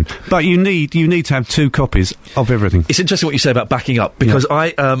fortune. But you need to have 2 copies of everything. It's interesting what you say about backing up, because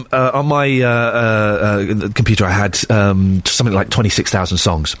I, on my computer, I had something like 26,000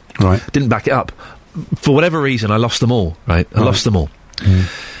 songs. Right. Didn't back it up. For whatever reason, I lost them all, right? I lost them all.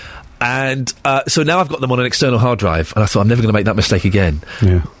 And so now I've got them on an external hard drive, and I thought, I'm never going to make that mistake again.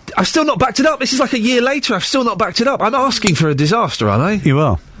 Yeah. I've still not backed it up. This is like a year later. I've still not backed it up. I'm asking for a disaster, aren't I? You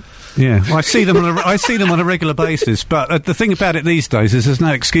are. Yeah, I see them on a regular basis. But the thing about it these days is there's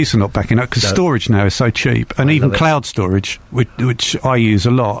no excuse for not backing up because storage now is so cheap, and even cloud storage, which I use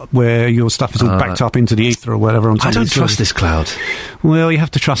a lot, where your stuff is all backed up into the ether or whatever. I don't trust this cloud. Well, you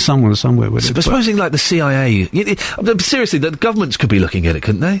have to trust someone somewhere with it. But supposing, like the CIA, seriously, the governments could be looking at it,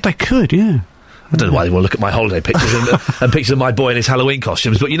 couldn't they? They could, yeah. I don't know why they want to look at my holiday pictures and pictures of my boy in his Halloween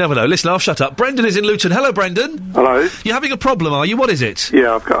costumes, but you never know. Listen, I'll shut up. Brendan is in Luton. Hello, Brendan. Hello. You're having a problem, are you? What is it?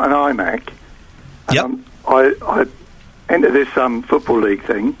 Yeah, I've got an iMac. Yep. I enter this football league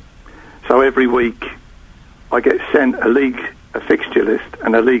thing, so every week I get sent a league a fixture list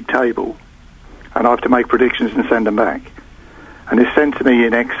and a league table, and I have to make predictions and send them back. And it's sent to me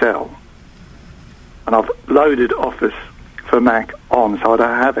in Excel. And I've loaded Office for Mac on, so I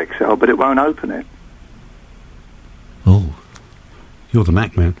don't have Excel, but it won't open it. Oh. You're the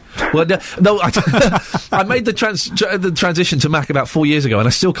Mac man. Well, no, I made the transition to Mac about 4 years ago, and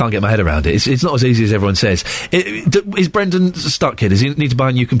I still can't get my head around it. It's not as easy as everyone says. Is Brendan stuck here? Does he need to buy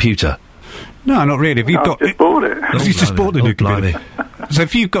a new computer? No, not really. I've just bought it. He's just bought the new computer. So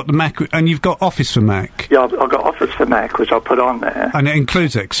if you've got the Mac and you've got Office for Mac... Yeah, I've got Office for Mac, which I put on there. And it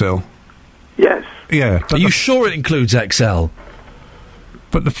includes Excel? Yes. Yeah. Are you sure it includes Excel?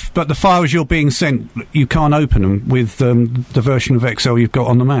 But the files you're being sent, you can't open them with the version of Excel you've got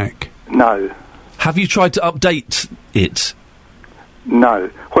on the Mac? No. Have you tried to update it? No.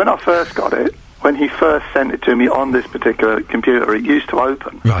 When I first got it, when he first sent it to me on this particular computer, it used to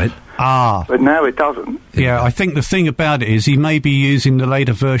open. Right. Ah. But now it doesn't. Yeah, I think the thing about it is he may be using the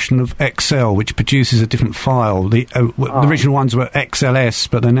later version of Excel, which produces a different file. The original ones were XLS,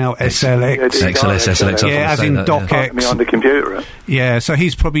 but they're now SLX. XLS, SLX. Yeah, as in DocX. Me on the computer. Yeah, so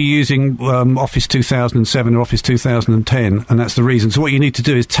he's probably using Office 2007 or Office 2010, and that's the reason. So what you need to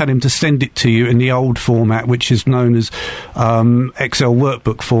do is tell him to send it to you in the old format, which is known as Excel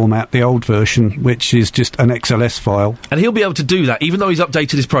Workbook format, the old version, which is just an XLS file. And he'll be able to do that, even though he's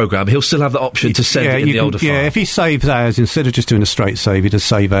updated his program. He'll still have the option to send it in the older file. Yeah, if he saves as, instead of just doing a straight save, he does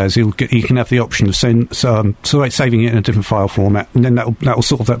save as, he can have the option of saving it in a different file format, and then that'll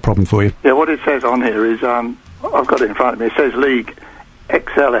solve that problem for you. Yeah, what it says on here is, I've got it in front of me, it says League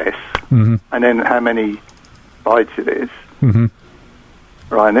XLS, and then how many bytes it is. Mm-hmm.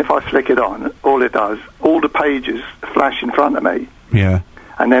 Right, and if I flick it on, all it does, all the pages flash in front of me. Yeah.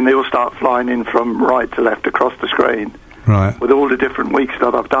 And then they all start flying in from right to left across the screen. Right. With all the different weeks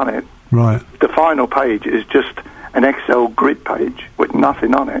that I've done it. Right. The final page is just an Excel grid page with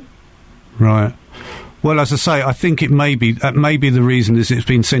nothing on it. Right. Well, as I say, I think that may be the reason is it's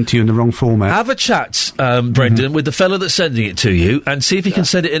been sent to you in the wrong format. Have a chat, Brendan, with the fellow that's sending it to you, and see if he can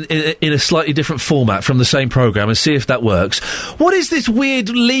send it in a slightly different format from the same program, and see if that works. What is this weird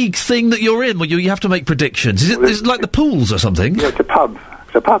league thing that you're in, where you have to make predictions? Is it like the pools or something? Yeah, it's a pub.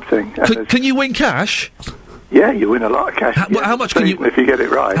 It's a pub thing. Can you win cash? Yeah, you win a lot of cash. How much can you... If you get it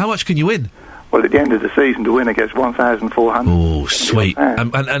right. How much can you win? Well, at the end of the season, the winner gets 1,400. Oh, sweet.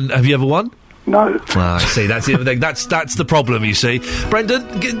 And have you ever won? No. Ah, see, that's the other thing. That's the problem, you see.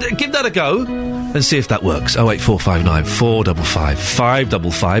 Brendan, give that a go and see if that works. 08459 455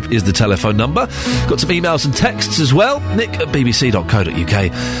 555 is the telephone number. Got some emails and texts as well.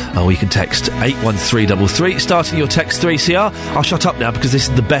 nick@bbc.co.uk. Or you can text 81333, starting your text 3CR. I'll shut up now because this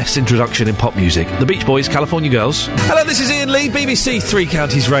is the best introduction in pop music. The Beach Boys, California Girls. Hello, this is Iain Lee, BBC Three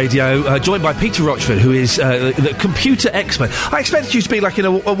Counties Radio, joined by Peter Rochford, who is the computer expert. I expected you to be like in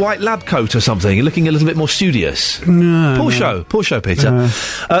a white lab coat or something. You're looking a little bit more studious. No. Poor show, Peter.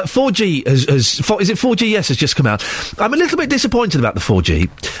 4G is it 4G? Yes, has just come out. I'm a little bit disappointed about the 4G.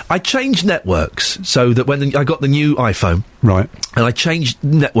 I changed networks so that when I got the new iPhone, right, and I changed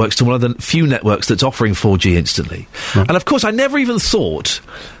networks to one of the few networks that's offering 4G instantly. Right. And of course, I never even thought.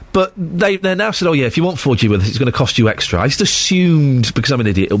 But they're now said, oh yeah, if you want 4G with us, it's going to cost you extra. I just assumed, because I'm an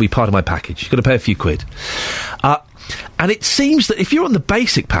idiot, it'll be part of my package. You've got to pay a few quid. And it seems that if you're on the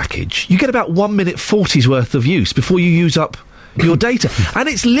basic package, you get about 1 minute 40's worth of use before you use up your data. And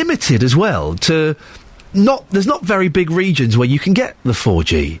it's limited as well to... There's not very big regions where you can get the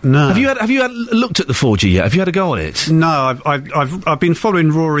 4G. No. Have you looked at the 4G yet? Have you had a go on it? No, I've been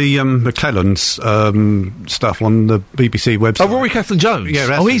following Rory McClellan's stuff on the BBC website. Oh, Rory Cleland-Jones.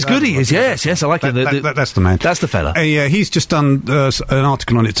 Yeah, he's good. He is. Yes, I like him. That's the man. That's the fella. Yeah, he's just done an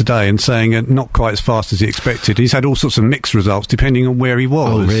article on it today and saying not quite as fast as he expected. He's had all sorts of mixed results depending on where he was.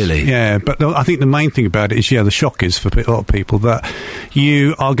 Oh, really? Yeah, but I think the main thing about it is, the shock is for a lot of people that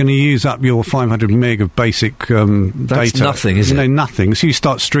you are going to use up your 500 meg of basic That's data. Nothing, is it? Nothing. So you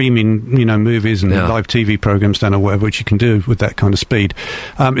start streaming, movies and live TV programs down or whatever, which you can do with that kind of speed.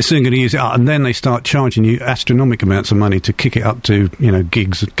 It's soon going to use it up, and then they start charging you astronomical amounts of money to kick it up to,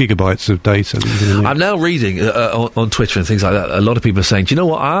 gigabytes of data. I'm now reading on Twitter and things like that. A lot of people are saying, do you know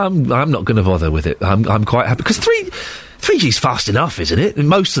what? I'm not going to bother with it. I'm quite happy because 3G's fast enough, isn't it?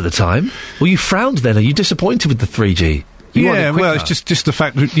 Most of the time. Well, you frowned then. Are you disappointed with the 3G? Well, it's just the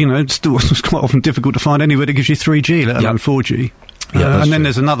fact that, it's quite often difficult to find anywhere that gives you 3G, let alone 4G. Yeah, and then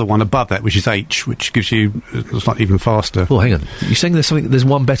there's another one above that, which is H, which gives you, it's like even faster. Oh, hang on. You're saying there's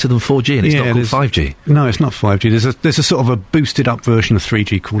one better than 4G and it's not called 5G? No, it's not 5G. There's a sort of a boosted up version of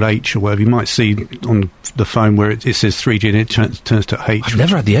 3G called H or whatever. You might see on the phone where it says 3G and it turns to H. I've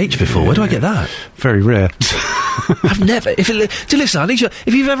never had the H before. Where do I get that? Very rare. I've never. Listen, I need you.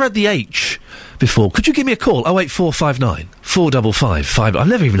 If you've ever had the H before, could you give me a call? 08459 455 5. I've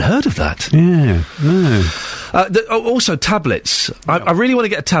never even heard of that. Yeah, no. Also, tablets. I really want to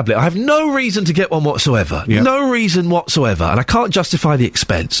get a tablet. I have no reason to get one whatsoever. Yep. No reason whatsoever. And I can't justify the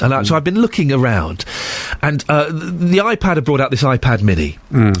expense. And so I've been looking around. And the iPad have brought out this iPad mini.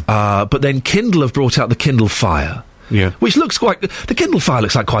 But then Kindle have brought out the Kindle Fire. Yeah. Which looks the Kindle Fire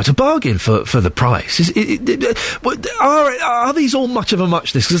looks like quite a bargain for the price. Are these all much of a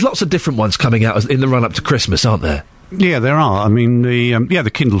muchness? There's lots of different ones coming out in the run-up to Christmas, aren't there? Yeah, there are. I mean,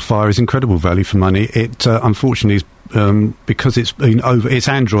 the Kindle Fire is incredible value for money. It, unfortunately, is because it's it's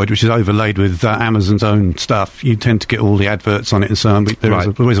Android, which is overlaid with Amazon's own stuff. You tend to get all the adverts on it and so on. But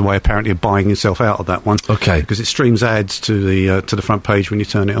there is a way, apparently, of buying yourself out of that one. Okay, because it streams ads to the front page when you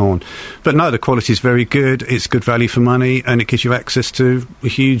turn it on. But no, the quality is very good. It's good value for money, and it gives you access to a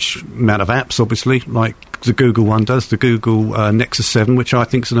huge amount of apps, obviously, like the Google one does, the Google Nexus 7, which I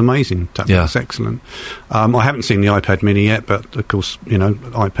think is an amazing tablet. Yeah. It's excellent. I haven't seen the iPad mini yet, but of course,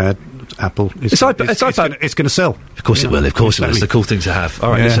 iPad, Apple, it's going to sell. Of course it will, of course it will. It's the cool thing to have.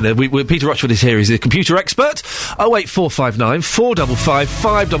 All right, listen, Peter Rochford is here. He's a computer expert. 08459 455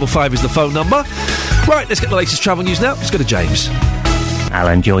 555 is the phone number. Right, let's get the latest travel news now. Let's go to James.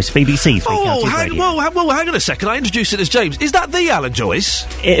 Alan Joyce, BBC Three Counties Radio. Hang on a second. I introduced it as James. Is that the Alan Joyce?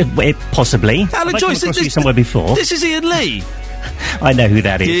 Possibly. Alan Joyce, this somewhere before. This is Iain Lee. I know who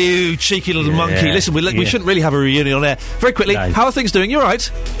that is. You cheeky little monkey. Listen, we shouldn't really have a reunion on air. Very quickly, how are things doing? You all right?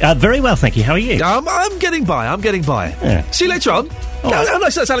 Very well, thank you. How are you? I'm getting by. Yeah. See you later on. How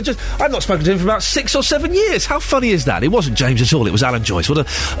nice that's Alan Joyce. I've not spoken to him for about 6 or 7 years. How funny is that? It wasn't James at all. It was Alan Joyce. What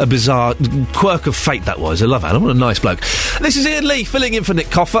a bizarre quirk of fate that was. I love Alan. What a nice bloke. This is Iain Lee filling in for Nick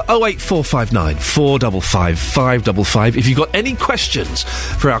Coffer. 08459 455 555. If you've got any questions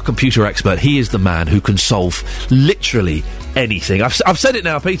for our computer expert, he is the man who can solve literally anything. I've said it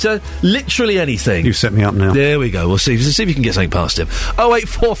now, Peter. Literally anything. You've set me up now. There we go. We'll see if you can get something past him.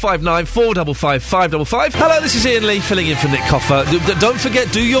 08459 455 555. Hello, this is Iain Lee filling in for Nick Coffer. Don't forget,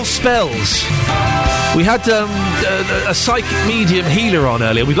 do your spells. We had a psychic medium healer on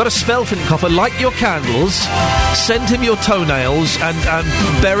earlier. We've got a spell for Nick Coffer. Light your candles, send him your toenails,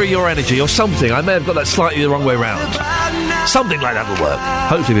 and bury your energy or something. I may have got that slightly the wrong way round. Something like that will work.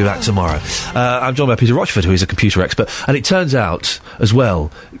 Hopefully be back tomorrow. I'm joined by Peter Rochford, who is a computer expert, and it turns out, as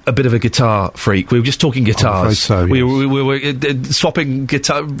well, a bit of a guitar freak. We were just talking guitars. So, yes. We were swapping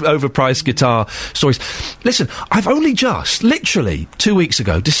overpriced guitar stories. Listen, I've only just, literally 2 weeks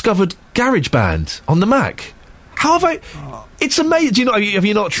ago, discovered GarageBand on the Mac. How have I... It's amazing. Do you know? Have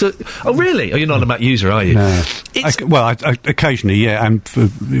you not? Oh, really? Oh, you're not a Mac user, are you? No. I occasionally, yeah, and for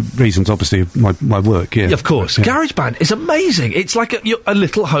reasons, obviously, of my work. Yeah, of course. Yeah. GarageBand is amazing. It's like a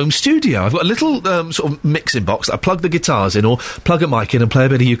little home studio. I've got a little sort of mixing box that I plug the guitars in, or plug a mic in and play a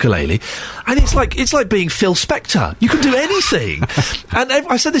bit of ukulele, and it's like being Phil Spector. You can do anything. And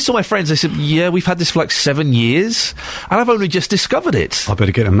I said this to my friends. They said, "Yeah, we've had this for like 7 years, and I've only just discovered it." I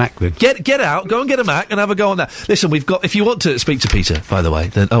better get a Mac then. Get out, go and get a Mac, and have a go on that. Listen, we've got. If you want to speak to Peter, by the way,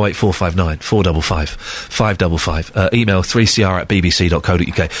 then 08459 455 555. Email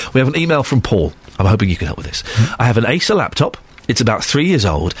 3cr@bbc.co.uk. We have an email from Paul. I'm hoping you can help with this. I have an Acer laptop. It's about 3 years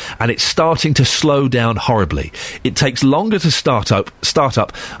old, and it's starting to slow down horribly. It takes longer to start up,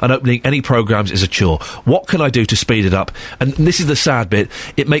 and opening any programs is a chore. What can I do to speed it up? And this is the sad bit.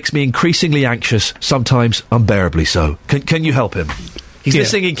 It makes me increasingly anxious, sometimes unbearably so. Can you help him? He's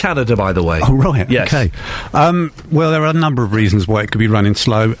listening in Canada, by the way. Oh, right. Yes. Okay. Well, there are a number of reasons why it could be running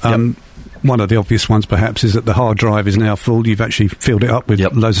slow. One of the obvious ones, perhaps, is that the hard drive is now full. You've actually filled it up with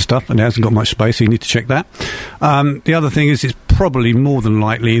loads of stuff, and it hasn't got much space, so you need to check that. The other thing is it's probably more than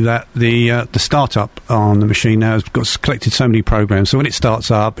likely that the startup on the machine now has collected so many programs, so when it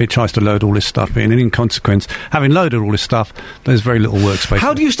starts up, it tries to load all this stuff in, and in consequence, having loaded all this stuff, there's very little workspace.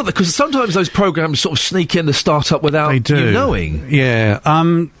 How do you stop that? Because sometimes those programs sort of sneak in the startup without you knowing. Yeah.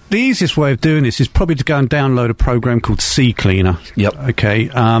 The easiest way of doing this is probably to go and download a program called CCleaner. Yep. Okay.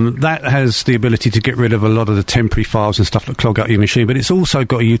 That has the ability to get rid of a lot of the temporary files and stuff that clog up your machine, but it's also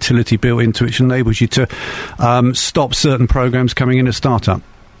got a utility built into it which enables you to stop certain programs coming in at startup.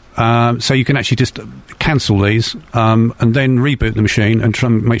 So you can actually just cancel these and then reboot the machine and try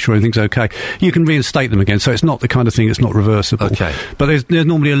and make sure everything's okay. You can reinstate them again, so it's not the kind of thing that's not reversible. Okay. But there's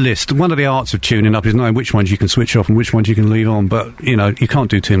normally a list. One of the arts of tuning up is knowing which ones you can switch off and which ones you can leave on, but, you can't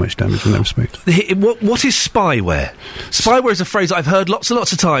do too much damage in that respect. What is spyware? Spyware is a phrase I've heard lots and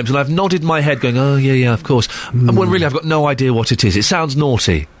lots of times, and I've nodded my head going, oh, yeah, of course. And when really I've got no idea what it is. It sounds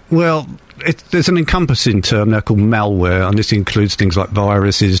naughty. Well, there's an encompassing term now called malware, and this includes things like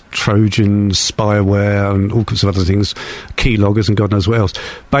viruses, Trojans, spyware, and all sorts of other things, keyloggers, and God knows what else.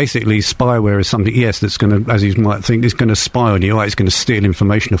 Basically, spyware is something, yes, that's going to, as you might think, is going to spy on you, or it's going to steal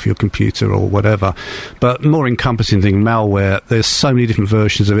information off your computer or whatever. But more encompassing thing, malware, there's so many different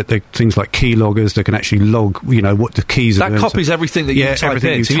versions of it. Things like keyloggers, they can actually log, what the keys are. That copies everything that you type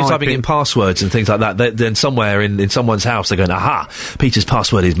in. So if you're typing in passwords and things like that, then somewhere in someone's house they're going, aha, Peter's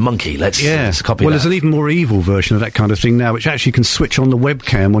password is monkey, let's copy that. There's an even more evil version of that kind of thing now, which actually can switch on the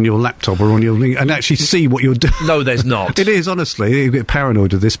webcam on your laptop or on your and actually see what you're doing. No, there's not. It is, honestly. You get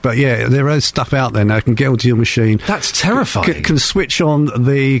paranoid of this, but yeah, there is stuff out there now that can get onto your machine. That's terrifying. Can switch on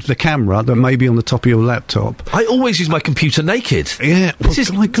the camera that may be on the top of your laptop. I always use my computer naked. Yeah.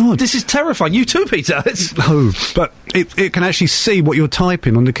 My God. This is terrifying. You too, Peter. No, but it can actually see what you're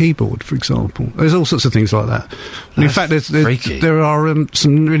typing on the keyboard, for example. There's all sorts of things like that. And in fact, there are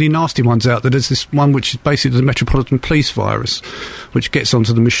some really nasty ones out there. There's this one which is basically the Metropolitan Police virus, which gets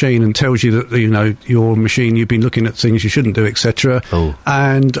onto the machine and tells you that, your machine, you've been looking at things you shouldn't do, etc.,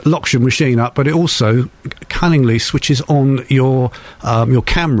 and locks your machine up, but it also cunningly switches on your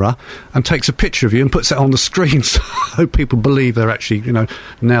camera and takes a picture of you and puts that on the screen so people believe they're actually,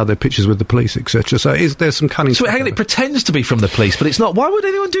 now they're pictures with the police, etc. So there's some cunning stuff. So hang on, it pretends to be from the police, but it's not. Why would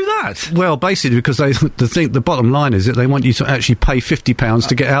anyone do that? Well, basically because the bottom line is that they want you to actually pay £50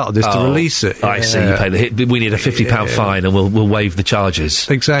 to get out of this to release it. I see. You pay the hit. We need a £50 fine, and we'll waive the charges.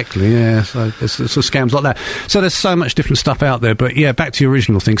 Exactly. Yeah. So there's sort of scams like that. So there's so much different stuff out there. But yeah, back to your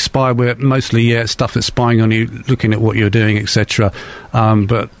original thing, spyware. Mostly, stuff that's spying on you, looking at what you're doing, etc.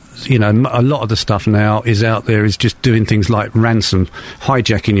 But a lot of the stuff now is out there is just doing things like ransom,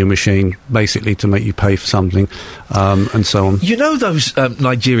 hijacking your machine, basically to make you pay for something, and so on. You know those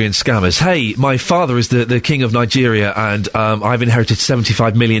Nigerian scammers? Hey, my father is the king of Nigeria, and I've inherited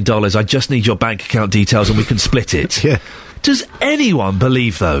 $75 million. I just need your bank account details, and we can split it. Yeah. Does anyone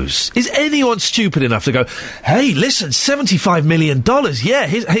believe those? Is anyone stupid enough to go, hey, listen, $75 million? Yeah,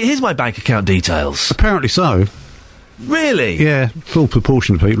 here's my bank account details. Apparently so. Really? Yeah, full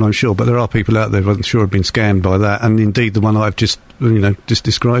proportion of people, I'm sure, but there are people out there I'm sure have been scammed by that, and indeed the one I've just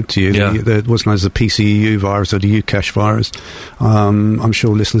described to you, what's known as the PCEU virus or the Ucache virus. I'm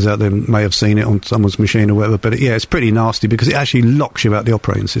sure listeners out there may have seen it on someone's machine or whatever, but it's pretty nasty because it actually locks you out the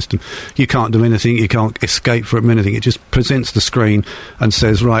operating system. You can't do anything, you can't escape from anything. It just presents the screen and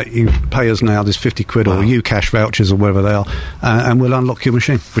says, right, you pay us now this 50 quid or Ucache vouchers or whatever they are, and we'll unlock your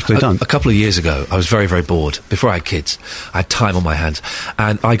machine, which they don't. A couple of years ago, I was very, very bored. Before I had kids, I had time on my hands,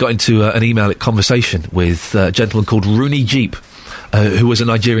 and I got into an email conversation with a gentleman called Rooney Jeep, who was a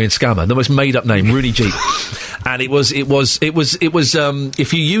Nigerian scammer, the most made-up name, Rooney Jeep. And it was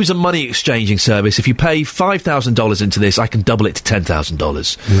if you use a money exchanging service, if you pay $5,000 into this, I can double it to $10,000.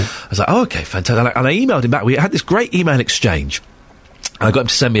 I was like, oh, okay, fantastic. And I emailed him back. We had this great email exchange. I got him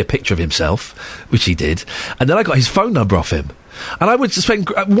to send me a picture of himself, which he did, and then I got his phone number off him. And I would spend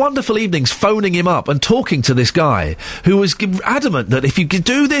wonderful evenings phoning him up and talking to this guy who was adamant that if you could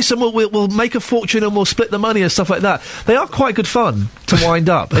do this and we'll make a fortune and we'll split the money and stuff like that. They are quite good fun to wind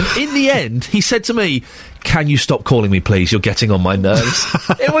up. And in the end, he said to me, can you stop calling me, please? You're getting on my nerves.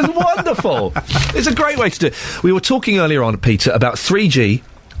 It was wonderful. It's a great way to do it. We were talking earlier on, Peter, about 3G,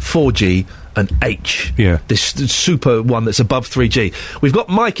 4G, and H. Yeah. This super one that's above 3G. We've got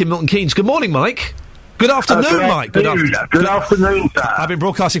Mike in Milton Keynes. Good morning, Mike. Good afternoon, Mike. Good afternoon, sir. I've been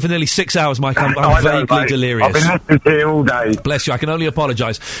broadcasting for nearly 6 hours, Mike. I'm vaguely delirious. I've been listening to you all day. Bless you. I can only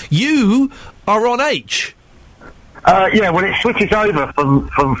apologise. You are on H. Yeah, well, it switches over from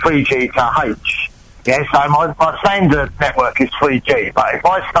 3G to H. Yeah, so my standard network is 3G, but if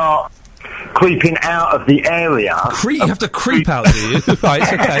I start creeping out of the area... You have to creep out, do you? Right,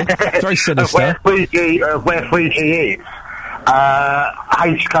 okay. Very sinister. Where 3G is.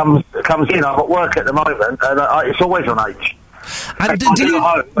 H comes in. I'm at work at the moment, and it's always on H. And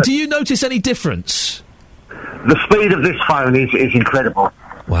do you notice any difference? The speed of this phone is incredible.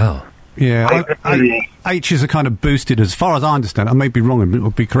 Wow. Yeah, H is a kind of boosted, as far as I understand. I may be wrong and will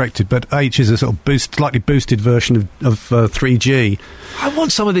be corrected, but H is a sort of slightly boosted version of 3G. I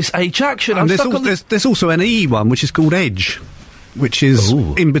want some of this H action. And there's also an E one, which is called Edge, which is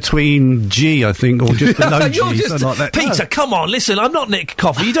in between G, I think, or just below G, something like that. Peter, come on, listen, I'm not Nick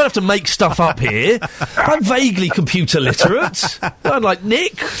Coffer. You don't have to make stuff up here. I'm vaguely computer literate. I'm like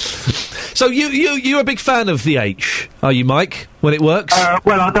Nick. So you're a big fan of the H, are you, Mike, when it works?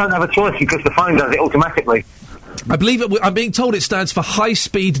 Well, I don't have a choice because the phone does it automatically. I believe I'm being told it stands for High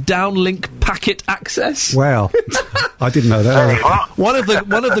Speed Downlink Packet Access. Wow, I didn't know that. One of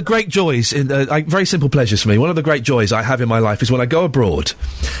the great joys, very simple pleasures for me. One of the great joys I have in my life is when I go abroad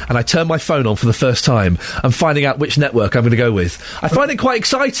and I turn my phone on for the first time and finding out which network I'm going to go with. I find it quite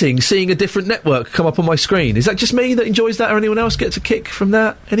exciting seeing a different network come up on my screen. Is that just me that enjoys that, or anyone else gets a kick from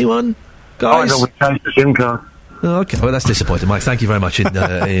that? Anyone, guys? I would change the SIM card. Oh, okay, well that's disappointing, Mike. Thank you very much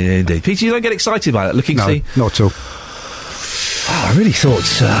indeed. Peter, you don't get excited by that? No, not at all. Oh, I really thought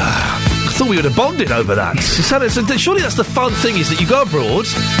we would have bonded over that. Surely that's the fun thing, is that you go abroad,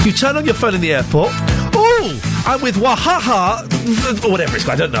 you turn on your phone in the airport. Oh, I'm with Wahaha, or whatever it's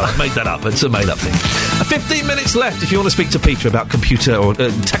called. I don't know. I've made that up. It's a made-up thing. 15 minutes left if you want to speak to Peter about computer or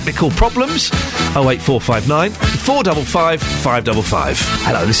technical problems. 08459 455 555.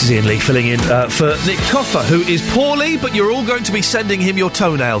 Hello, this is Iain Lee filling in for Nick Coffer, who is poorly, but you're all going to be sending him your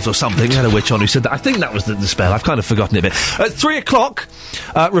toenails or something. We had a witch on who said that. I think that was the spell. I've kind of forgotten it a bit. At 3 o'clock,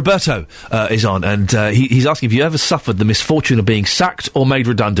 Roberto is on, and he's asking if you ever suffered the misfortune of being sacked or made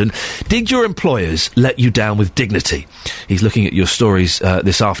redundant. Did your employers let you down with dignity? He's looking at your stories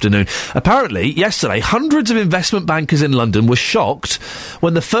this afternoon. Apparently, yesterday, hundreds of investment bankers in London were shocked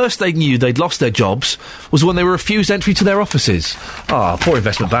when the first they knew they'd lost their jobs was when they were refused entry to their offices. Ah, poor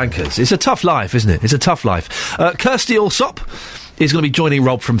investment bankers. It's a tough life, isn't it? It's a tough life. Kirsty Allsop is going to be joining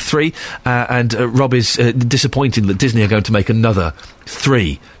Rob from 3, and Rob is disappointed that Disney are going to make another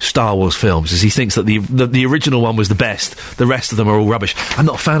 3 Star Wars films, as he thinks that the original one was the best. The rest of them are all rubbish. I'm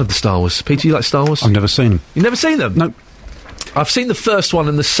not a fan of the Star Wars. Peter, you like Star Wars? I've never seen them. You've never seen them? No. I've seen the first one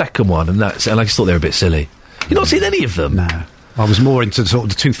and the second one, and I just thought they were a bit silly. You've not seen any of them? No. I was more into sort of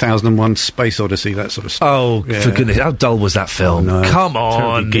the 2001 Space Odyssey, that sort of stuff. Oh, yeah. For goodness, how dull was that film? Oh, no. Come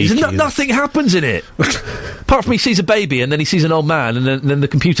on. Nothing happens in it. Apart from he sees a baby, and then he sees an old man, and then the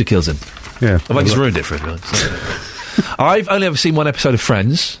computer kills him. Yeah. I just ruined it for everyone. I've only ever seen one episode of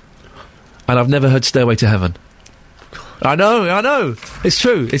Friends, and I've never heard Stairway to Heaven. I know. It's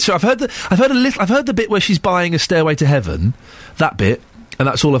true. I've heard the bit where she's buying a Stairway to Heaven, that bit, and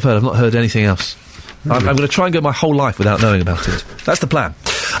that's all I've heard. I've not heard anything else. Really? I'm going to try and go my whole life without knowing about it. That's the plan.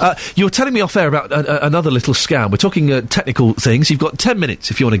 You were telling me off air about another little scam. We're talking technical things. You've got 10 minutes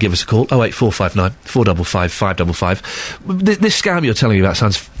if you want to give us a call. 08459 455 555. This scam you're telling me about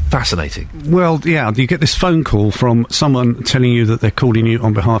sounds fascinating. Well, yeah, you get this phone call from someone telling you that they're calling you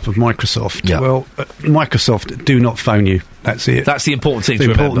on behalf of Microsoft. Yeah. Well, Microsoft do not phone you. That's it. That's the important thing to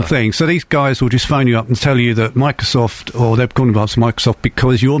remember. The important thing. So these guys will just phone you up and tell you that Microsoft, or they're calling about Microsoft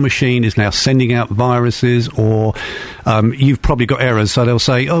because your machine is now sending out viruses, or you've probably got errors. So they'll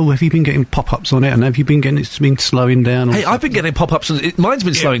say, "Oh, have you been getting pop-ups on it? And have you been getting it's been slowing down?" Hey, I've been getting pop-ups, and mine's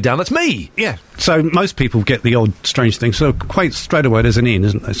been slowing down. That's me. Yeah. So most people get the odd strange thing. So quite straight away, there's an in,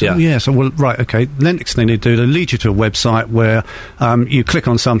 isn't there? So, yeah. So right, okay. The next thing they do, they lead you to a website where you click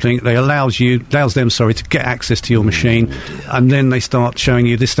on something. They allows them to get access to your machine, and then they start showing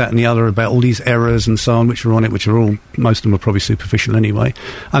you this, that, and the other about all these errors and so on, which are on it, which are all, most of them are probably superficial anyway,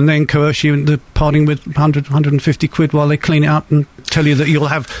 and then coerce you into parting with 150 quid while they clean it up and tell you that you'll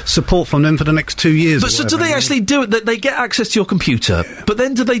have support from them for the next 2 years. But so do they actually do it? That they get access to your computer, but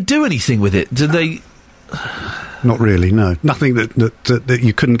then do they do anything with it? Do they? Not really, no. Nothing that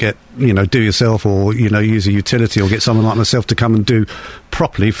you couldn't get, do yourself, or, use a utility, or get someone like myself to come and do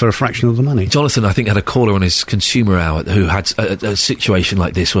properly for a fraction of the money. Jonathan, I think, had a caller on his consumer hour who had a situation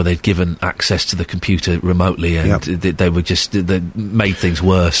like this where they'd given access to the computer remotely, and they made things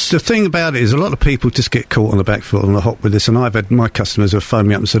worse. The thing about it is a lot of people just get caught on the back foot on the hop with this, and I've had my customers who have phoned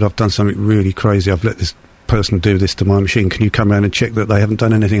me up and said, I've done something really crazy, I've let this person do this to my machine, can you come around and check that they haven't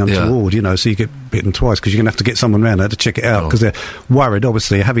done anything untoward, so you get bitten twice, because you're going to have to get someone around there to check it out, because they're worried,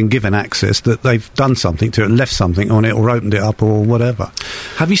 obviously, having given access, that they've done something to it, left something on it, or opened it up, or whatever.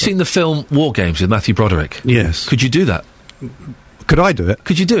 Have you seen the film War Games with Matthew Broderick? Yes. Could you do that? Could I do it?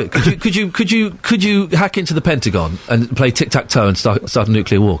 Could you do it? Could you hack into the Pentagon and play tic-tac-toe and start a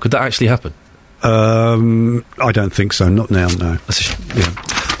nuclear war? Could that actually happen? I don't think so. Not now, no. That's a shame. Yeah.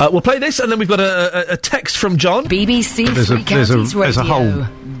 We'll play this, and then we've got a text from John. BBC Three Counties Radio. There's a whole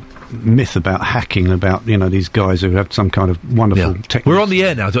myth about hacking, about these guys who have some kind of wonderful technique. We're on the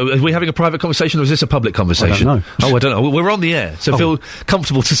air now. Are we having a private conversation, or is this a public conversation? I don't know. I don't know. We're on the air, so feel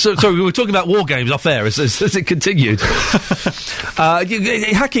comfortable to... Sorry, we were talking about War Games off air as it continued.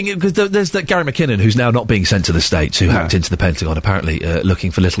 Hacking, because there's that Gary McKinnon, who's now not being sent to the States, who hacked into the Pentagon, apparently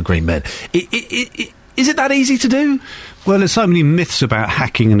looking for little green men. Is it that easy to do? Well, there's so many myths about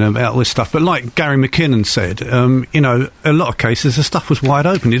hacking and about all this stuff, but like Gary McKinnon said, a lot of cases the stuff was wide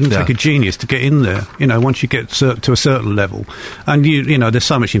open. It didn't take a genius to get in there, once you get to a certain level. And, there's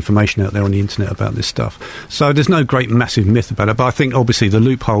so much information out there on the internet about this stuff. So there's no great massive myth about it, but I think obviously the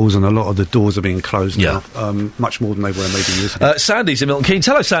loopholes and a lot of the doors are being closed now, much more than they were maybe years ago. Sandy's in Milton Keynes.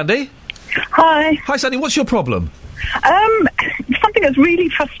 Hello, Sandy. Hi. Hi, Sandy. What's your problem? Something that's really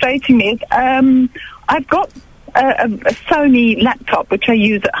frustrating me is I've got a Sony laptop which I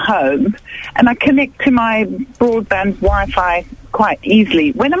use at home, and I connect to my broadband Wi-Fi quite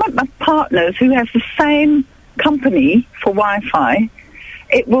easily. When I'm at my partner's, who has the same company for Wi-Fi,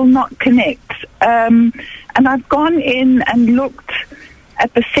 it will not connect. And I've gone in and looked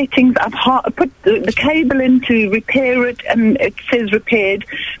at the settings. I've put the cable in to repair it, and it says repaired.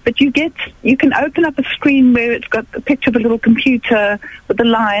 But you can open up a screen where it's got a picture of a little computer with a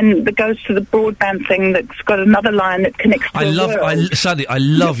line that goes to the broadband thing that's got another line that connects to Sandy, I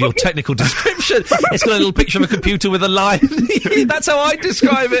love your technical description. It's got a little picture of a computer with a line. That's how I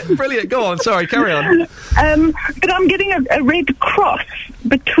describe it. Brilliant. Go on. Sorry, carry on. But I'm getting a red cross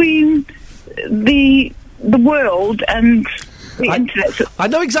between the world and the internet. I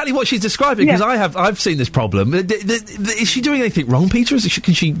know exactly what she's describing because I've seen this problem. Is she doing anything wrong, Peter?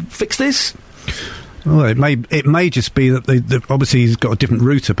 Can she fix this? Well, it may just be that obviously he's got a different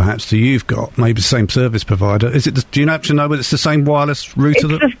router, perhaps, to you've got. Maybe the same service provider. Is it? Do you have to know whether it's the same wireless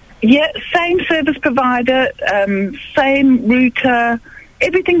router? Same service provider, same router.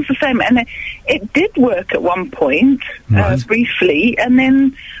 Everything's the same, and it did work at one point, briefly, and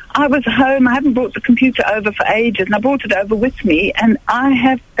then I was home. I haven't brought the computer over for ages, and I brought it over with me, and I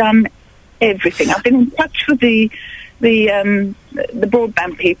have done everything. I've been in touch with the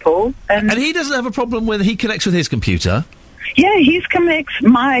broadband people, and he doesn't have a problem when he connects with his computer. Yeah, his connects.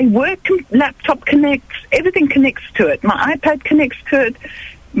 My work laptop connects. Everything connects to it. My iPad connects to it.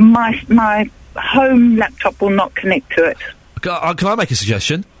 My home laptop will not connect to it. Can I make a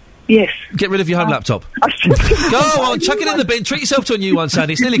suggestion? Yes. Get rid of your home laptop. Go on, chuck it in the bin. Treat yourself to a new one,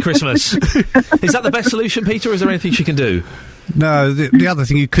 Sandy. It's nearly Christmas. Is that the best solution, Peter, or is there anything she can do? No, the other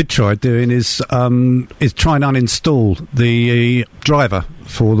thing you could try doing is try and uninstall the driver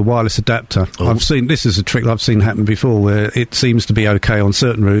for the wireless adapter. This is a trick I've seen happen before, where it seems to be okay on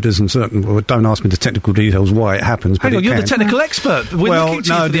certain routers and certain. Well, don't ask me the technical details why it happens. Hang on, you're the technical expert. We're looking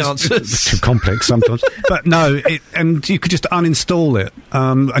to you for the answers. It's too complex sometimes. But no, and you could just uninstall it,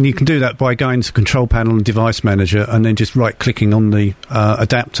 and you can do that by going to Control Panel and Device Manager, and then just right-clicking on the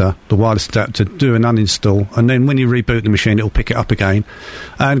adapter, the wireless adapter, do an uninstall, and then when you reboot the machine, it'll pick it up again,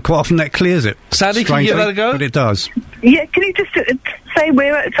 and quite often that clears it. Sandy, can you give that a go? But it does. Yeah, can you just say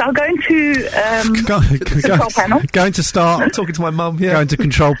where? So I'll go into Control Panel. Going to start. I'm talking to my mum. Yeah. Going to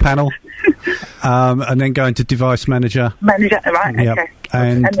Control Panel, and then going to Device Manager. Right? Yep. Okay.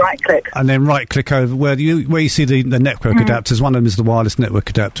 And right click. And then right click over where you see the network adapters. One of them is the wireless network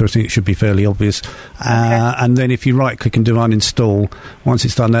adapter. I think it should be fairly obvious. And then if you right click and do uninstall, once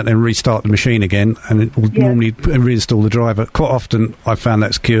it's done that, then restart the machine again, and it will normally reinstall the driver. Quite often, I've found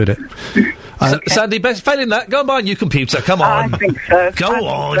that's cured it. Sandy, failing that, go and buy a new computer. Come on. I think so. Go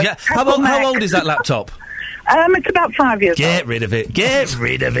on. Yeah. How old is that laptop? It's about 5 years old. Get rid of it. Get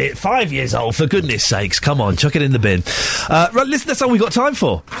rid of it. 5 years old, for goodness sakes. Come on, chuck it in the bin. Right, listen, that's all we've got time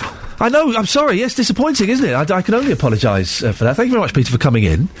for. I know, I'm sorry. Yes, disappointing, isn't it? I can only apologise for that. Thank you very much, Peter, for coming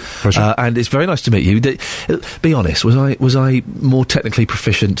in. And it's very nice to meet you. Be honest, was I more technically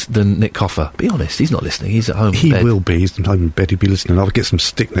proficient than Nick Coffer? Be honest, he's not listening. He's at home. He will be. He's at home in bed. He'll be listening. I'll get some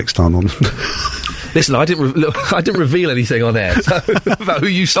stick next time on. Listen, I didn't reveal anything on air about who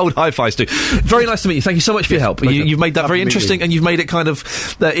you sold hi-fis to. Very nice to meet you. Thank you so much for your help. You've made that very interesting, and you've made it kind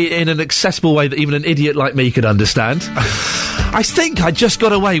of in an accessible way that even an idiot like me could understand. I think I just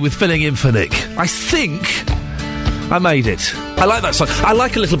got away with filling in for Nick. I think I made it. I like that song. I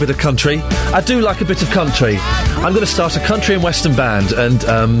like a little bit of country. I do like a bit of country. I'm going to start a country and western band and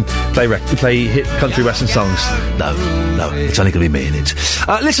play hit country western songs. No, it's only going to be me in it.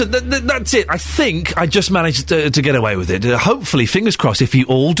 Listen, that's it. I think I just managed to get away with it. Hopefully, fingers crossed, if you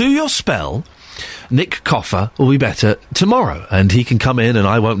all do your spell, Nick Coffer will be better tomorrow, and he can come in and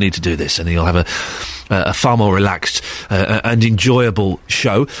I won't need to do this, and he'll have a far more relaxed and enjoyable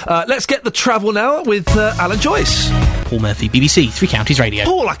show. Let's get the travel now with Alan Joyce. Paul Murphy, BBC, Three Counties Radio.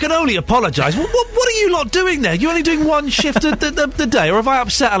 Paul, I can only apologise. What are you lot doing there? You're only doing one shift the day, or have I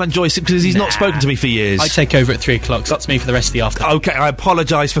upset Alan Joyce because he's not spoken to me for years? I take over at 3 o'clock, so that's me for the rest of the afternoon. OK, I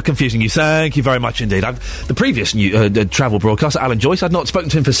apologise for confusing you. Thank you very much indeed. The previous travel broadcaster, Alan Joyce, I'd not spoken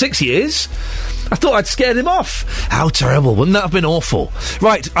to him for 6 years. I thought I'd scared him off. How terrible. Wouldn't that have been awful?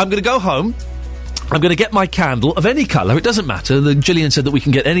 Right, I'm going to go home. I'm going to get my candle of any colour. It doesn't matter. Gillian said that we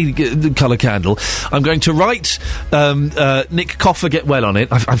can get any colour candle. I'm going to write Nick Coffer get well on it.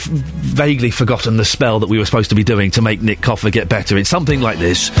 I've vaguely forgotten the spell that we were supposed to be doing to make Nick Coffer get better. It's something like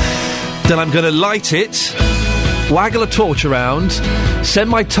this. Then I'm going to light it, waggle a torch around, send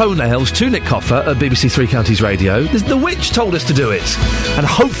my toenails to Nick Coffer at BBC Three Counties Radio. The witch told us to do it. And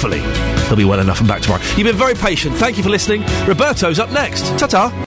hopefully he'll be well enough and back tomorrow. You've been very patient. Thank you for listening. Roberto's up next. Ta-ta.